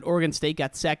fact that Oregon State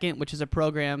got second, which is a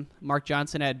program Mark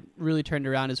Johnson had really turned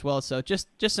around as well. So just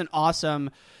an awesome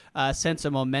sense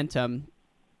of momentum,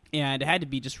 and it had to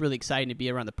be just really exciting to be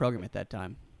around the program at that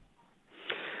time.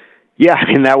 Yeah,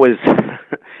 I mean, that was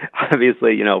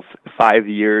obviously, 5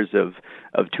 years of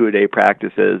two-a-day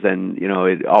practices, and,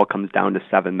 it all comes down to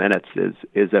 7 minutes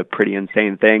is a pretty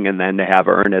insane thing. And then to have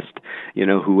Ernest,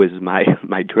 who was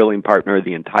my drilling partner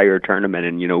the entire tournament,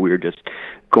 and, we were just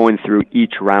going through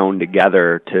each round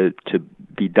together to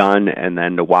be done, and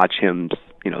then to watch him,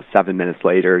 7 minutes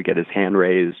later get his hand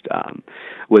raised,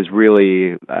 was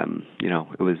really,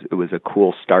 it was a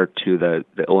cool start to the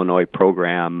Illinois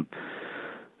program,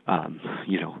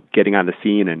 getting on the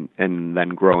scene and then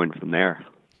growing from there.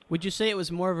 Would you say it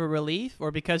was more of a relief,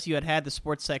 or because you had the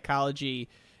sports psychology,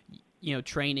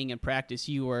 training and practice,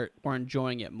 you were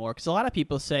enjoying it more? Because a lot of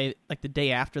people say, like, the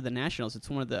day after the Nationals, it's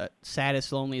one of the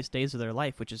saddest, loneliest days of their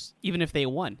life, which is, even if they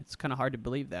won, it's kind of hard to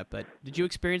believe that. But did you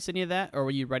experience any of that, or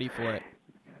were you ready for it?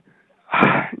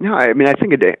 No, I mean, I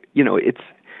think it's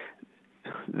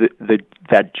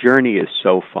that journey is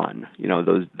so fun.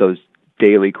 Those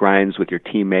daily grinds with your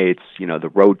teammates,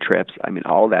 the road trips. I mean,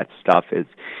 all that stuff is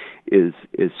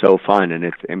so fun, and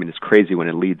it's crazy when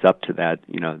it leads up to that,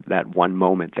 that one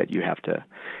moment that you have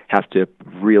to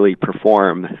really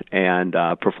perform and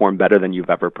perform better than you've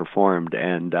ever performed.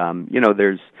 And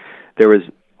there was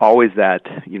always that,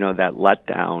 that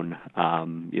letdown,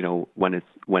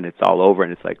 when it's all over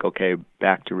and it's like, okay,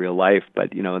 back to real life.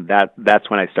 But that's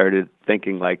when I started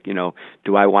thinking, like,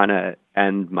 do I want to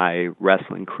end my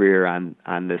wrestling career on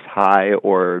this high,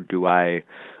 or do I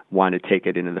want to take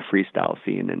it into the freestyle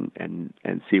scene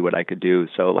and see what I could do?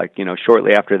 So, like,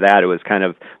 shortly after that, it was kind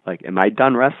of like, am I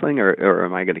done wrestling, or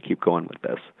am I going to keep going with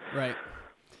this? Right.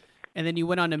 And then you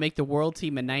went on to make the world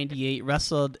team in '98,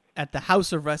 wrestled at the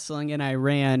House of Wrestling in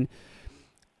Iran.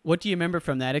 What do you remember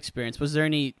from that experience? Was there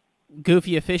any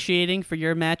goofy officiating for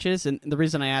your matches? And the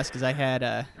reason I ask is I had,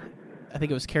 I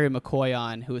think it was Kerry McCoy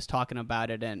on who was talking about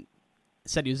it and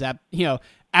said he was,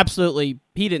 absolutely,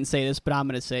 he didn't say this, but I'm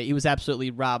going to say he was absolutely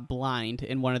robbed blind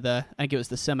in one of the, I think it was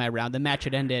the semi-round. The match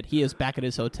had ended. He was back at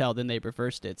his hotel. Then they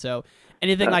reversed it. So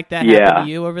anything like that happen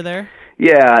to you over there?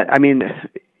 Yeah, I mean,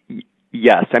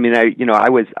 yes. I mean, I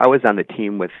was on the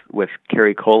team with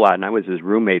Kerry Kolat, and I was his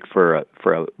roommate for a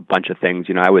bunch of things.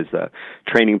 You know, I was a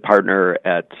training partner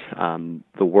at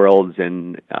the Worlds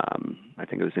in I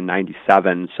think it was in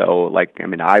 '97. So, like, I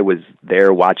mean, I was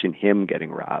there watching him getting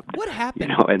robbed. What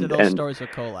happened to those stories with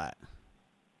Kolat?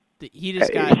 He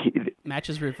just got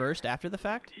matches reversed after the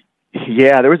fact?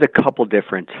 Yeah, there was a couple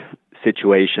different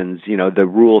situations. You know, the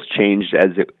rules changed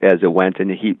as it went, and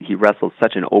he wrestled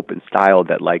such an open style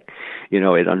that, like, you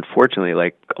know, it unfortunately,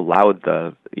 like, allowed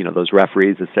those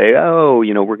referees to say, oh,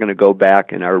 you know, we're going to go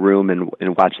back in our room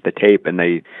and watch the tape, and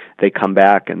they come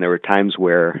back, and there were times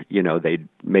where, you know, they'd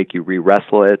make you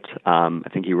re-wrestle it. I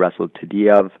think he wrestled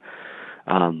Tadiev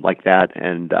like that,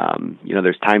 and you know,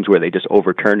 there's times where they just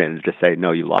overturn it and just say,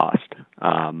 no, you lost.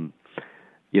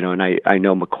 You know, and I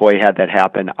know McCoy had that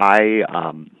happen.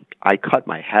 I cut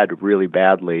my head really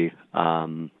badly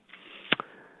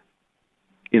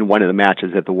in one of the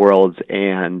matches at the Worlds,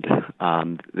 and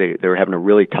they were having a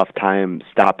really tough time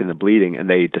stopping the bleeding, and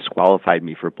they disqualified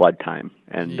me for blood time.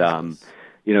 And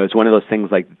you know, it's one of those things,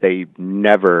 like, they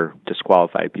never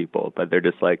disqualify people, but they're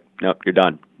just like, nope, you're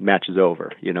done. Match is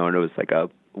over. You know, and it was like a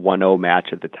 1-0 match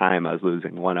at the time. I was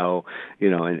losing 1-0,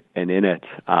 you know, and in it.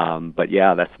 But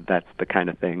yeah, that's the kind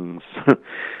of things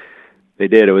they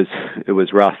did. It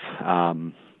was rough.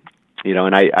 You know,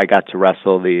 and I got to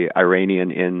wrestle the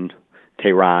Iranian in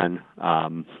Tehran.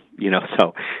 You know,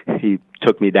 so he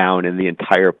took me down, and the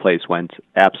entire place went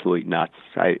absolutely nuts.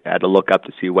 I had to look up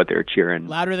to see what they were cheering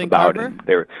louder than about.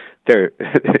 Carver? They're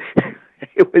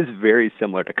it was very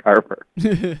similar to Carver.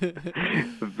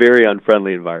 Very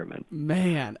unfriendly environment.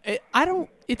 Man,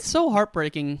 it's so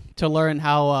heartbreaking to learn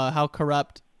how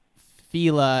corrupt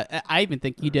FILA, I even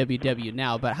think UWW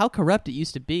now, but how corrupt it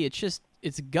used to be.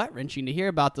 It's gut-wrenching to hear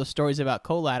about those stories about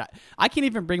Kolat. I can't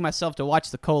even bring myself to watch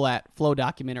the Kolat Flow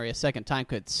documentary a second time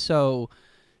because it's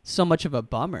so much of a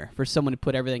bummer for someone to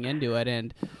put everything into it,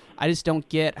 and I just don't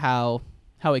get how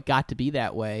it got to be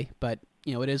that way. But,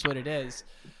 you know, it is what it is.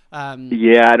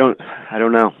 Yeah, I don't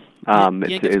know.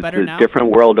 It's a now?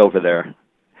 different world over there.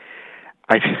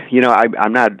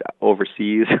 I'm not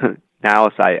overseas now,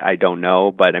 so I don't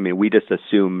know. But I mean, we just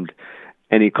assumed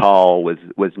any call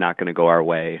was not going to go our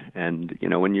way. And, you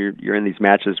know, when you're in these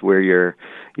matches where you're,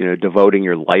 you know, devoting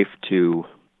your life to,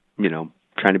 you know,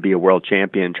 trying to be a world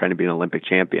champion, trying to be an Olympic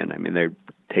champion, I mean, they're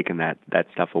taking that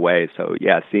stuff away. So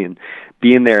yeah,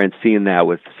 being there and seeing that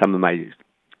with some of my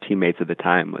teammates at the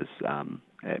time was,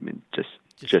 I mean, just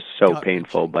so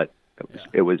painful, but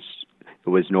it was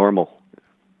normal.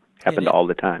 Happened all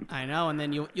the time. I know, and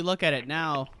then you look at it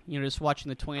now, you know, just watching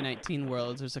the 2019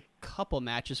 Worlds, there's a couple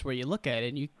matches where you look at it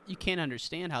and you can't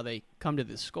understand how they come to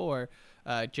the score.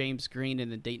 James Green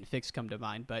and the Dayton Fix come to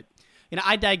mind, but, you know,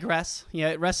 I digress. You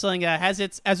know, wrestling has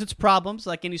its problems,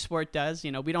 like any sport does.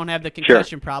 You know, we don't have the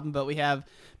concussion problem, but we have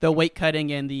the weight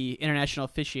cutting and the international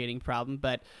officiating problem.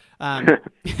 But,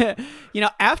 you know,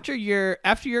 after your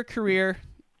career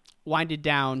winded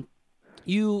down,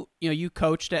 you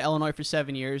coached at Illinois for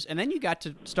 7 years, and then you got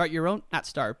to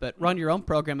run your own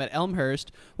program at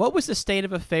Elmhurst. What was the state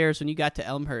of affairs when you got to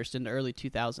Elmhurst in the early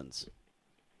 2000s?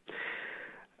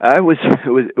 It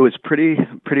was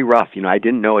pretty rough. You know, I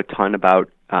didn't know a ton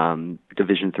about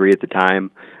Division III at the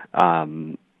time.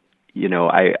 You know,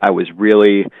 I was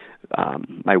really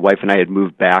my wife and I had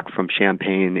moved back from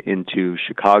Champaign into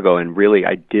Chicago, and really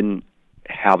I didn't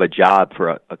have a job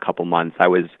for a couple months. I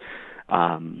was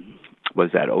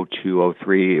that 02,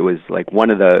 03. It was like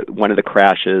one of the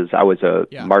crashes. I was a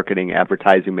marketing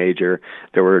advertising major.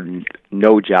 There were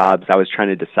no jobs. I was trying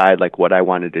to decide like what I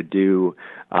wanted to do.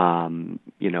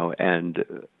 You know, and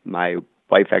my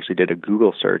wife actually did a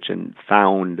Google search and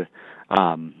found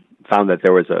that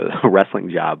there was a wrestling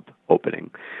job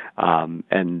opening.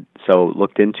 And so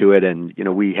looked into it, and, you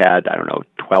know, we had,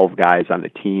 12 guys on the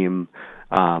team.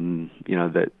 You know,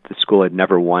 the school had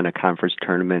never won a conference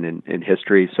tournament in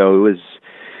history, so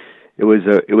it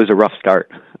was a rough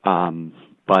start.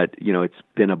 But, you know, it's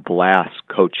been a blast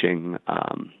coaching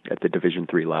at the Division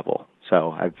III level.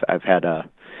 So I've had a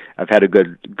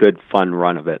good fun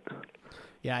run of it.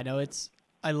 Yeah, I know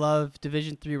I love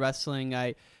Division III wrestling.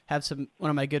 I have one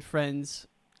of my good friends,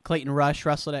 Clayton Rush,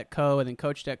 wrestled at Co. and then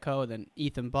coached at Co. and then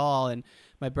Ethan Ball, and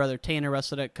my brother Tanner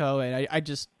wrestled at Co. And I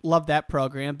just love that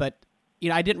program. But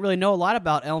I didn't really know a lot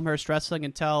about Elmhurst wrestling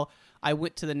until I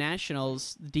went to the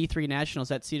Nationals, the D3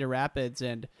 Nationals at Cedar Rapids,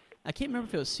 and I can't remember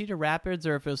if it was Cedar Rapids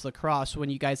or if it was La Crosse when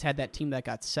you guys had that team that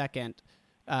got second.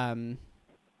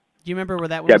 Do you remember where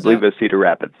that was? Yeah, I believe it was Cedar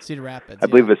Rapids. Cedar Rapids. I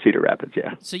believe it was Cedar Rapids,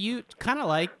 yeah. So you kind of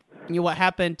like what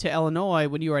happened to Illinois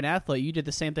when you were an athlete. You did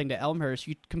the same thing to Elmhurst.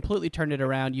 You completely turned it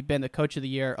around. You've been the coach of the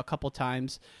year a couple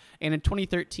times. And in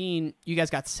 2013, you guys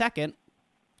got second,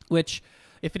 which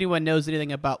if anyone knows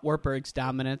anything about Wartburg's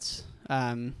dominance,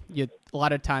 a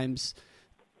lot of times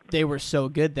they were so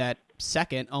good that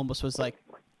second almost was like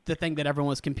the thing that everyone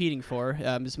was competing for,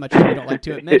 as much as we don't like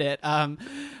to admit it. So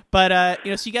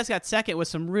you guys got second with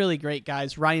some really great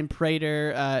guys. Ryan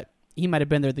Prater, he might have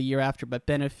been there the year after, but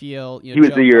Benefiel. He was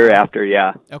Joe the year Rao. after,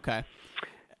 yeah. Okay.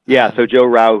 Yeah, so Joe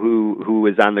Rao, who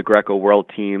was on the Greco World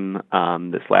Team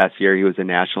this last year, he was a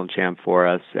national champ for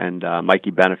us, and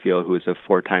Mikey Benefiel, who was a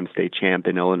 4-time state champ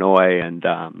in Illinois, and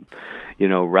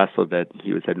wrestled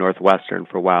he was at Northwestern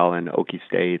for a while and Okie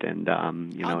State, and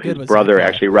his brother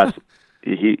actually wrestled.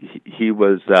 He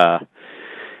was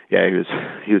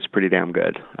he was pretty damn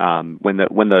good. When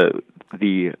the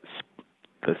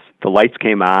lights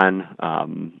came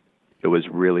on, it was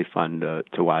really fun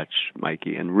to watch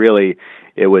Mikey, and really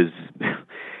it was.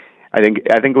 I think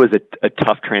it was a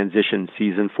tough transition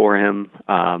season for him.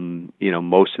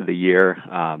 Most of the year,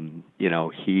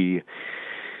 we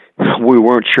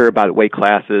weren't sure about weight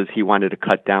classes. He wanted to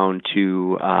cut down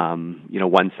to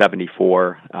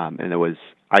 174, and it was,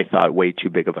 I thought, way too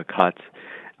big of a cut.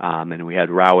 And we had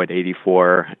Rao at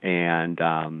 84, and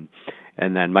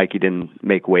then Mikey didn't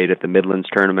make weight at the Midlands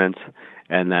tournament.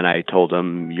 And then I told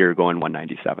him, you're going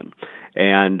 197.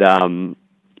 And,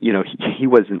 he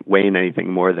wasn't weighing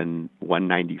anything more than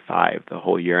 195 the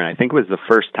whole year. And I think it was the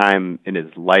first time in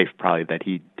his life probably that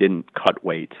he didn't cut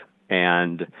weight.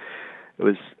 And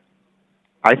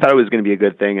I thought it was going to be a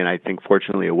good thing, and I think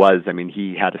fortunately it was. I mean,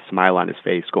 he had a smile on his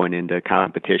face going into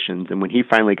competitions, and when he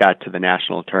finally got to the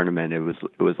national tournament, it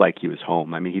was like he was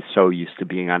home. I mean, he's so used to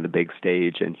being on the big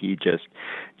stage, and he just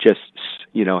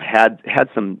had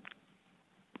some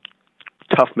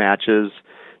tough matches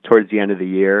towards the end of the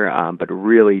year, but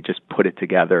really just put it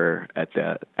together at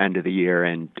the end of the year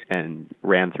and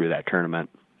ran through that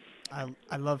tournament.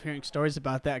 I love hearing stories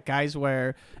about that, guys,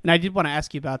 and I did want to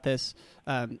ask you about this,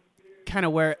 kind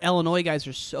of where Illinois guys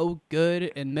are so good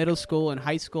in middle school and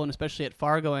high school, and especially at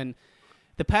Fargo, and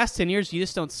the past 10 years, you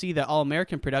just don't see the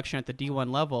All-American production at the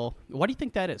D1 level. What do you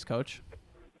think that is, Coach?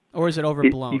 Or is it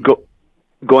overblown?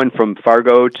 Going from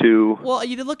Fargo to... Well,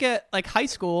 you look at like high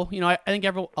school, I think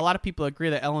a lot of people agree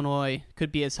that Illinois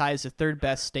could be as high as the third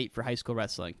best state for high school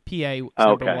wrestling. PA is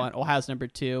number 1, Ohio's number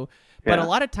 2. But a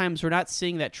lot of times we're not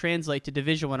seeing that translate to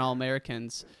Division I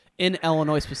All-Americans in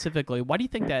Illinois specifically. Why do you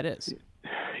think that is?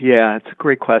 Yeah, it's a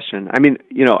great question. I mean,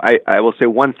 I will say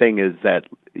one thing is that,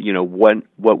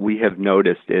 what we have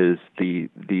noticed is the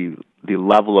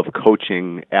level of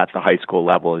coaching at the high school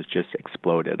level has just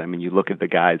exploded. I mean, you look at the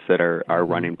guys that are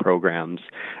running programs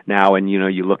now, and,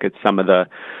 you look at some of the,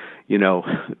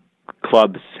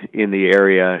 clubs in the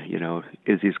area,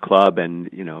 Izzy's club,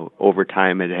 and, over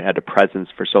time it had a presence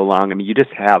for so long. I mean, you just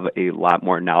have a lot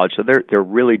more knowledge. So they're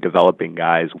really developing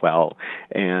guys well.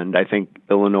 And I think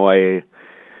Illinois,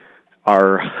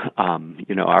 our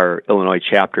Illinois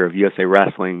chapter of USA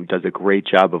Wrestling does a great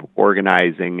job of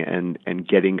organizing and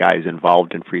getting guys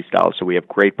involved in freestyle. So we have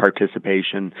great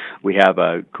participation. We have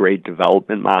a great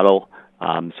development model.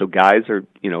 So guys are,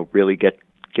 really get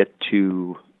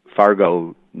to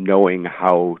Fargo knowing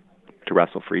how to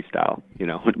wrestle freestyle,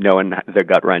 knowing their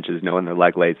gut wrenches, knowing their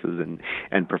leg laces,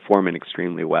 and performing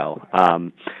extremely well.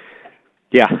 Past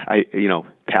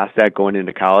that, going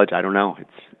into college, I don't know.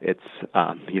 It's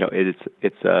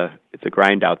a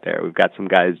grind out there. We've got some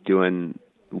guys doing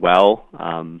well.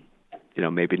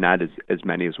 Maybe not as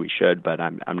many as we should, but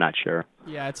I'm not sure.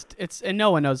 Yeah, it's and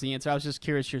no one knows the answer. I was just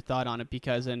curious your thought on it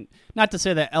because, and not to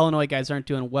say that Illinois guys aren't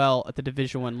doing well at the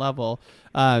Division I level,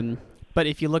 but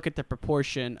if you look at the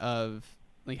proportion of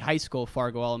like high school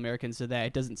Fargo All-Americans to that,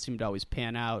 it doesn't seem to always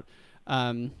pan out.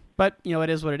 But it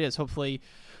is what it is. Hopefully,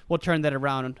 we'll turn that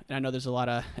around. And I know there's a lot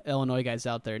of Illinois guys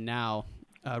out there now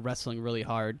wrestling really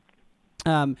hard.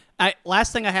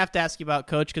 Last thing I have to ask you about,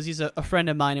 Coach, because he's a friend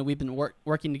of mine and we've been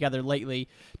working together lately.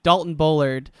 Dalton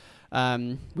Bullard.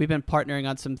 We've been partnering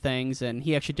on some things, and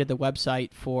he actually did the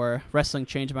website for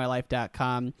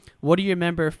WrestlingChangeMyLife.com. What do you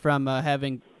remember from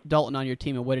having Dalton on your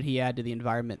team, and what did he add to the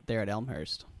environment there at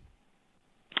Elmhurst?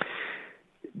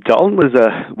 Dalton was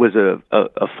a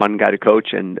fun guy to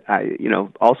coach, and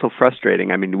also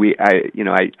frustrating. I mean,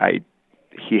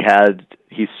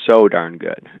 he's so darn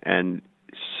good and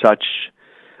such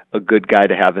a good guy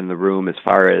to have in the room as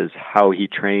far as how he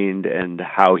trained and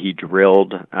how he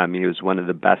drilled. I mean, he was one of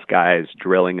the best guys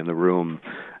drilling in the room.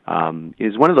 He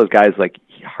was one of those guys, like,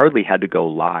 he hardly had to go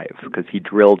live because he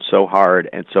drilled so hard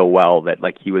and so well that,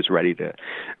 like, he was ready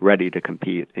to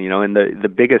compete. You know, and the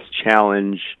biggest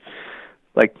challenge,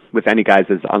 like with any guys,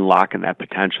 is unlocking that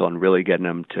potential and really getting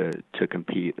them to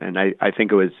compete. And I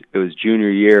think it was junior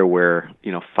year where,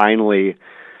 you know, finally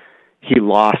he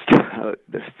lost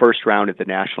the first round at the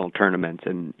national tournament,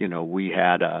 and, you know, we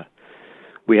had a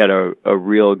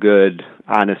real good,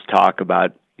 honest talk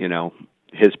about, you know,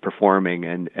 his performing,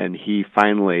 and he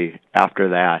finally, after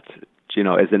that, you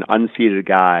know, as an unseeded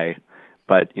guy,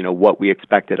 but, you know, what we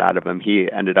expected out of him, he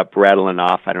ended up rattling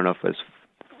off, I don't know if it was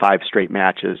 5 straight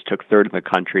matches, took third in the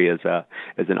country as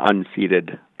an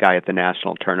unseeded guy at the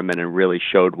national tournament, and really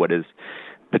showed what his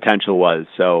potential was.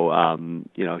 So,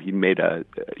 you know, he made a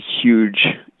huge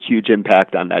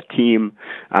impact on that team,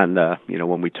 on the, you know,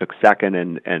 when we took second,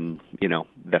 and you know,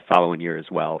 the following year as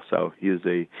well. So he was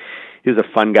a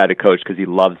fun guy to coach because he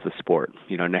loves the sport,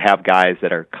 you know, and to have guys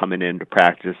that are coming in to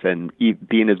practice and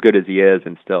being as good as he is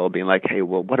and still being like, hey,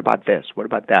 well, what about this? What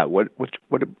about that? What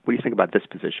do you think about this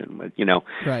position? You know,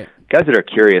 right. Guys that are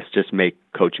curious just make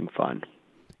coaching fun.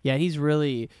 Yeah, he's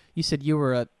really, you said you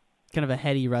were a kind of a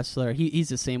heady wrestler. He's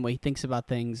the same way. He thinks about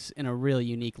things in a really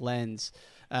unique lens.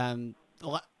 A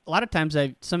lot of times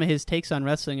some of his takes on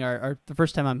wrestling are the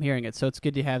first time I'm hearing it, so it's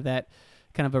good to have that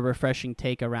kind of a refreshing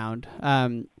take around.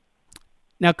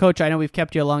 Now, Coach, I know we've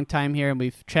kept you a long time here, and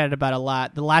we've chatted about a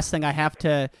lot. The last thing I have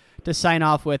to sign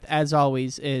off with, as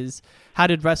always, is how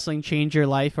did wrestling change your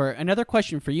life? Or another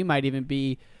question for you might even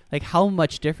be, like, how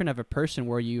much different of a person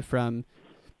were you from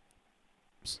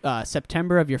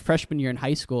September of your freshman year in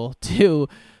high school to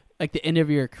like the end of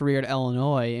your career at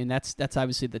Illinois? And that's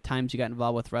obviously the times you got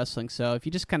involved with wrestling. So if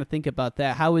you just kind of think about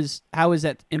that, how has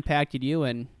that impacted you,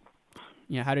 and,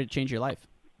 you know, how did it change your life?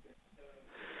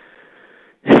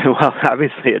 Well,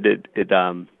 obviously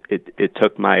it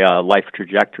took my life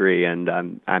trajectory, and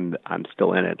I'm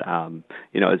still in it.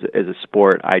 You know, as a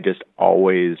sport, I just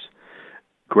always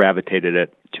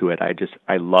gravitated to it.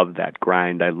 I loved that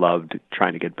grind. I loved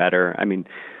trying to get better. I mean,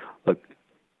 look,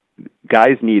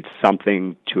 guys need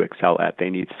something to excel at. They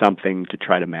need something to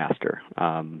try to master.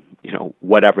 You know,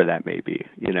 whatever that may be.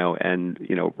 You know, and,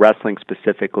 you know, wrestling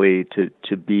specifically,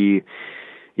 to be,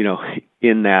 you know,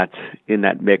 in that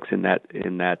mix, in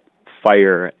that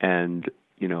fire, and,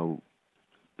 you know,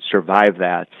 survive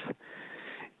that.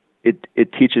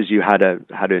 It teaches you how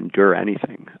to endure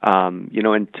anything. You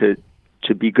know, and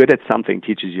to be good at something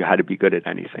teaches you how to be good at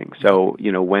anything. So,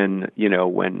 you know,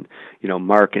 when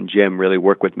Mark and Jim really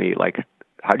work with me, like,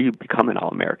 how do you become an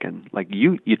All-American? Like,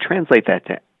 you translate that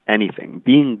to anything.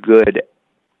 Being good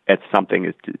at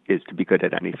something is to be good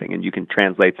at anything, and you can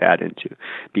translate that into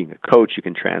being a coach. You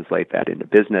can translate that into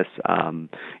business.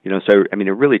 You know, so I mean,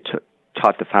 it really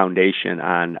taught the foundation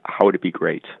on how to be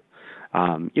great.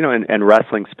 You know, and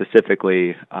wrestling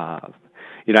specifically.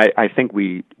 You know, I think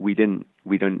we didn't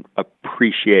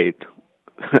appreciate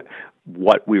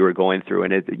what we were going through.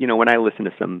 And you know, when I listen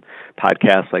to some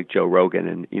podcasts like Joe Rogan,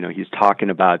 and, you know, he's talking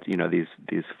about, you know,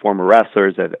 these former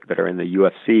wrestlers that are in the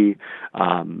UFC,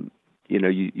 you know,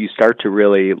 you start to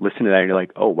really listen to that, and you're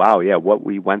like, oh wow, yeah, what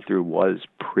we went through was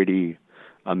pretty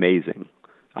amazing,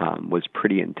 was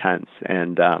pretty intense,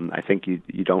 and I think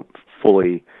you don't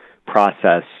fully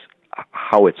process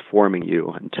how it's forming you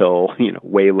until, you know,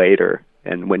 way later.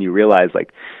 And when you realize,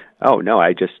 like, oh no,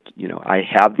 I just, you know, I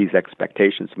have these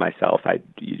expectations of myself.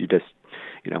 You just,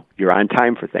 you know, you're on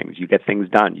time for things. You get things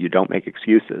done. You don't make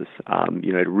excuses.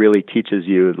 You know, it really teaches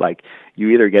you, like, you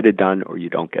either get it done or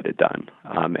you don't get it done.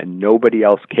 And nobody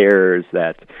else cares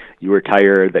that you were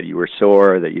tired, that you were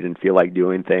sore, that you didn't feel like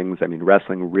doing things. I mean,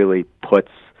 wrestling really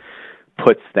puts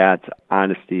that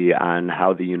honesty on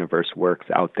how the universe works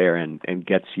out there, and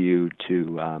gets you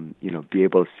to, you know, be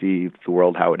able to see the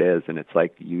world how it is. And it's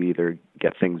like, you either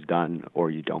get things done or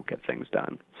you don't get things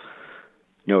done.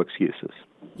 No excuses.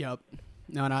 Yep.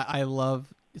 No, and I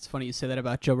love, it's funny you say that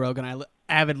about Joe Rogan. I'm an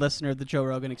avid listener of the Joe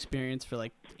Rogan Experience for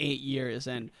like 8 years,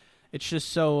 and it's just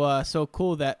so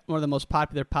cool that one of the most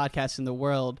popular podcasts in the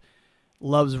world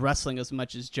loves wrestling as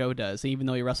much as Joe does, even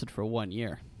though he wrestled for 1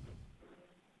 year.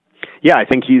 Yeah, I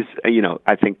think he's, you know,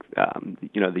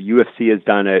 you know, the UFC has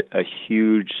done a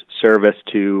huge service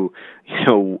to, you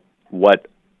know, what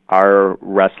our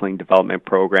wrestling development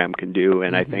program can do,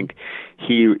 and I think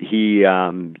he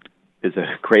is a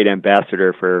great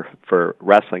ambassador for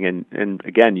wrestling, and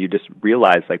again, you just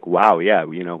realize, like, wow, yeah,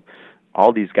 you know,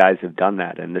 all these guys have done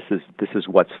that, and this is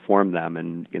what's formed them,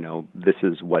 and this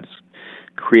is what's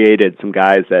created some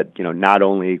guys that not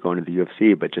only going to the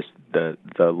UFC, but just the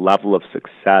level of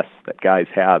success that guys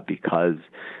have because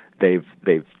they've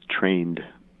trained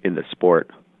in the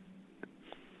sport.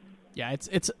 Yeah,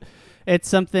 it's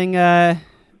something.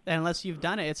 Unless you've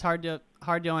done it, it's hard to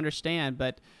understand.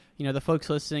 But the folks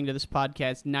listening to this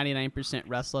podcast, 99%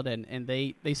 wrestled, and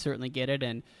they certainly get it.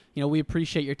 And we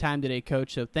appreciate your time today,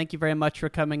 Coach. So thank you very much for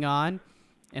coming on,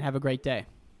 and have a great day.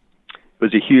 It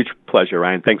was a huge pleasure,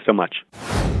 Ryan. Thanks so much.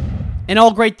 And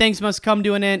all great things must come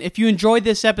to an end. If you enjoyed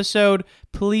this episode,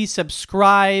 please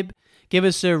subscribe, give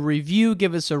us a review,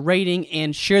 give us a rating,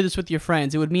 and share this with your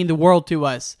friends. It would mean the world to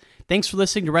us. Thanks for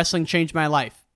listening to Wrestling Changed My Life.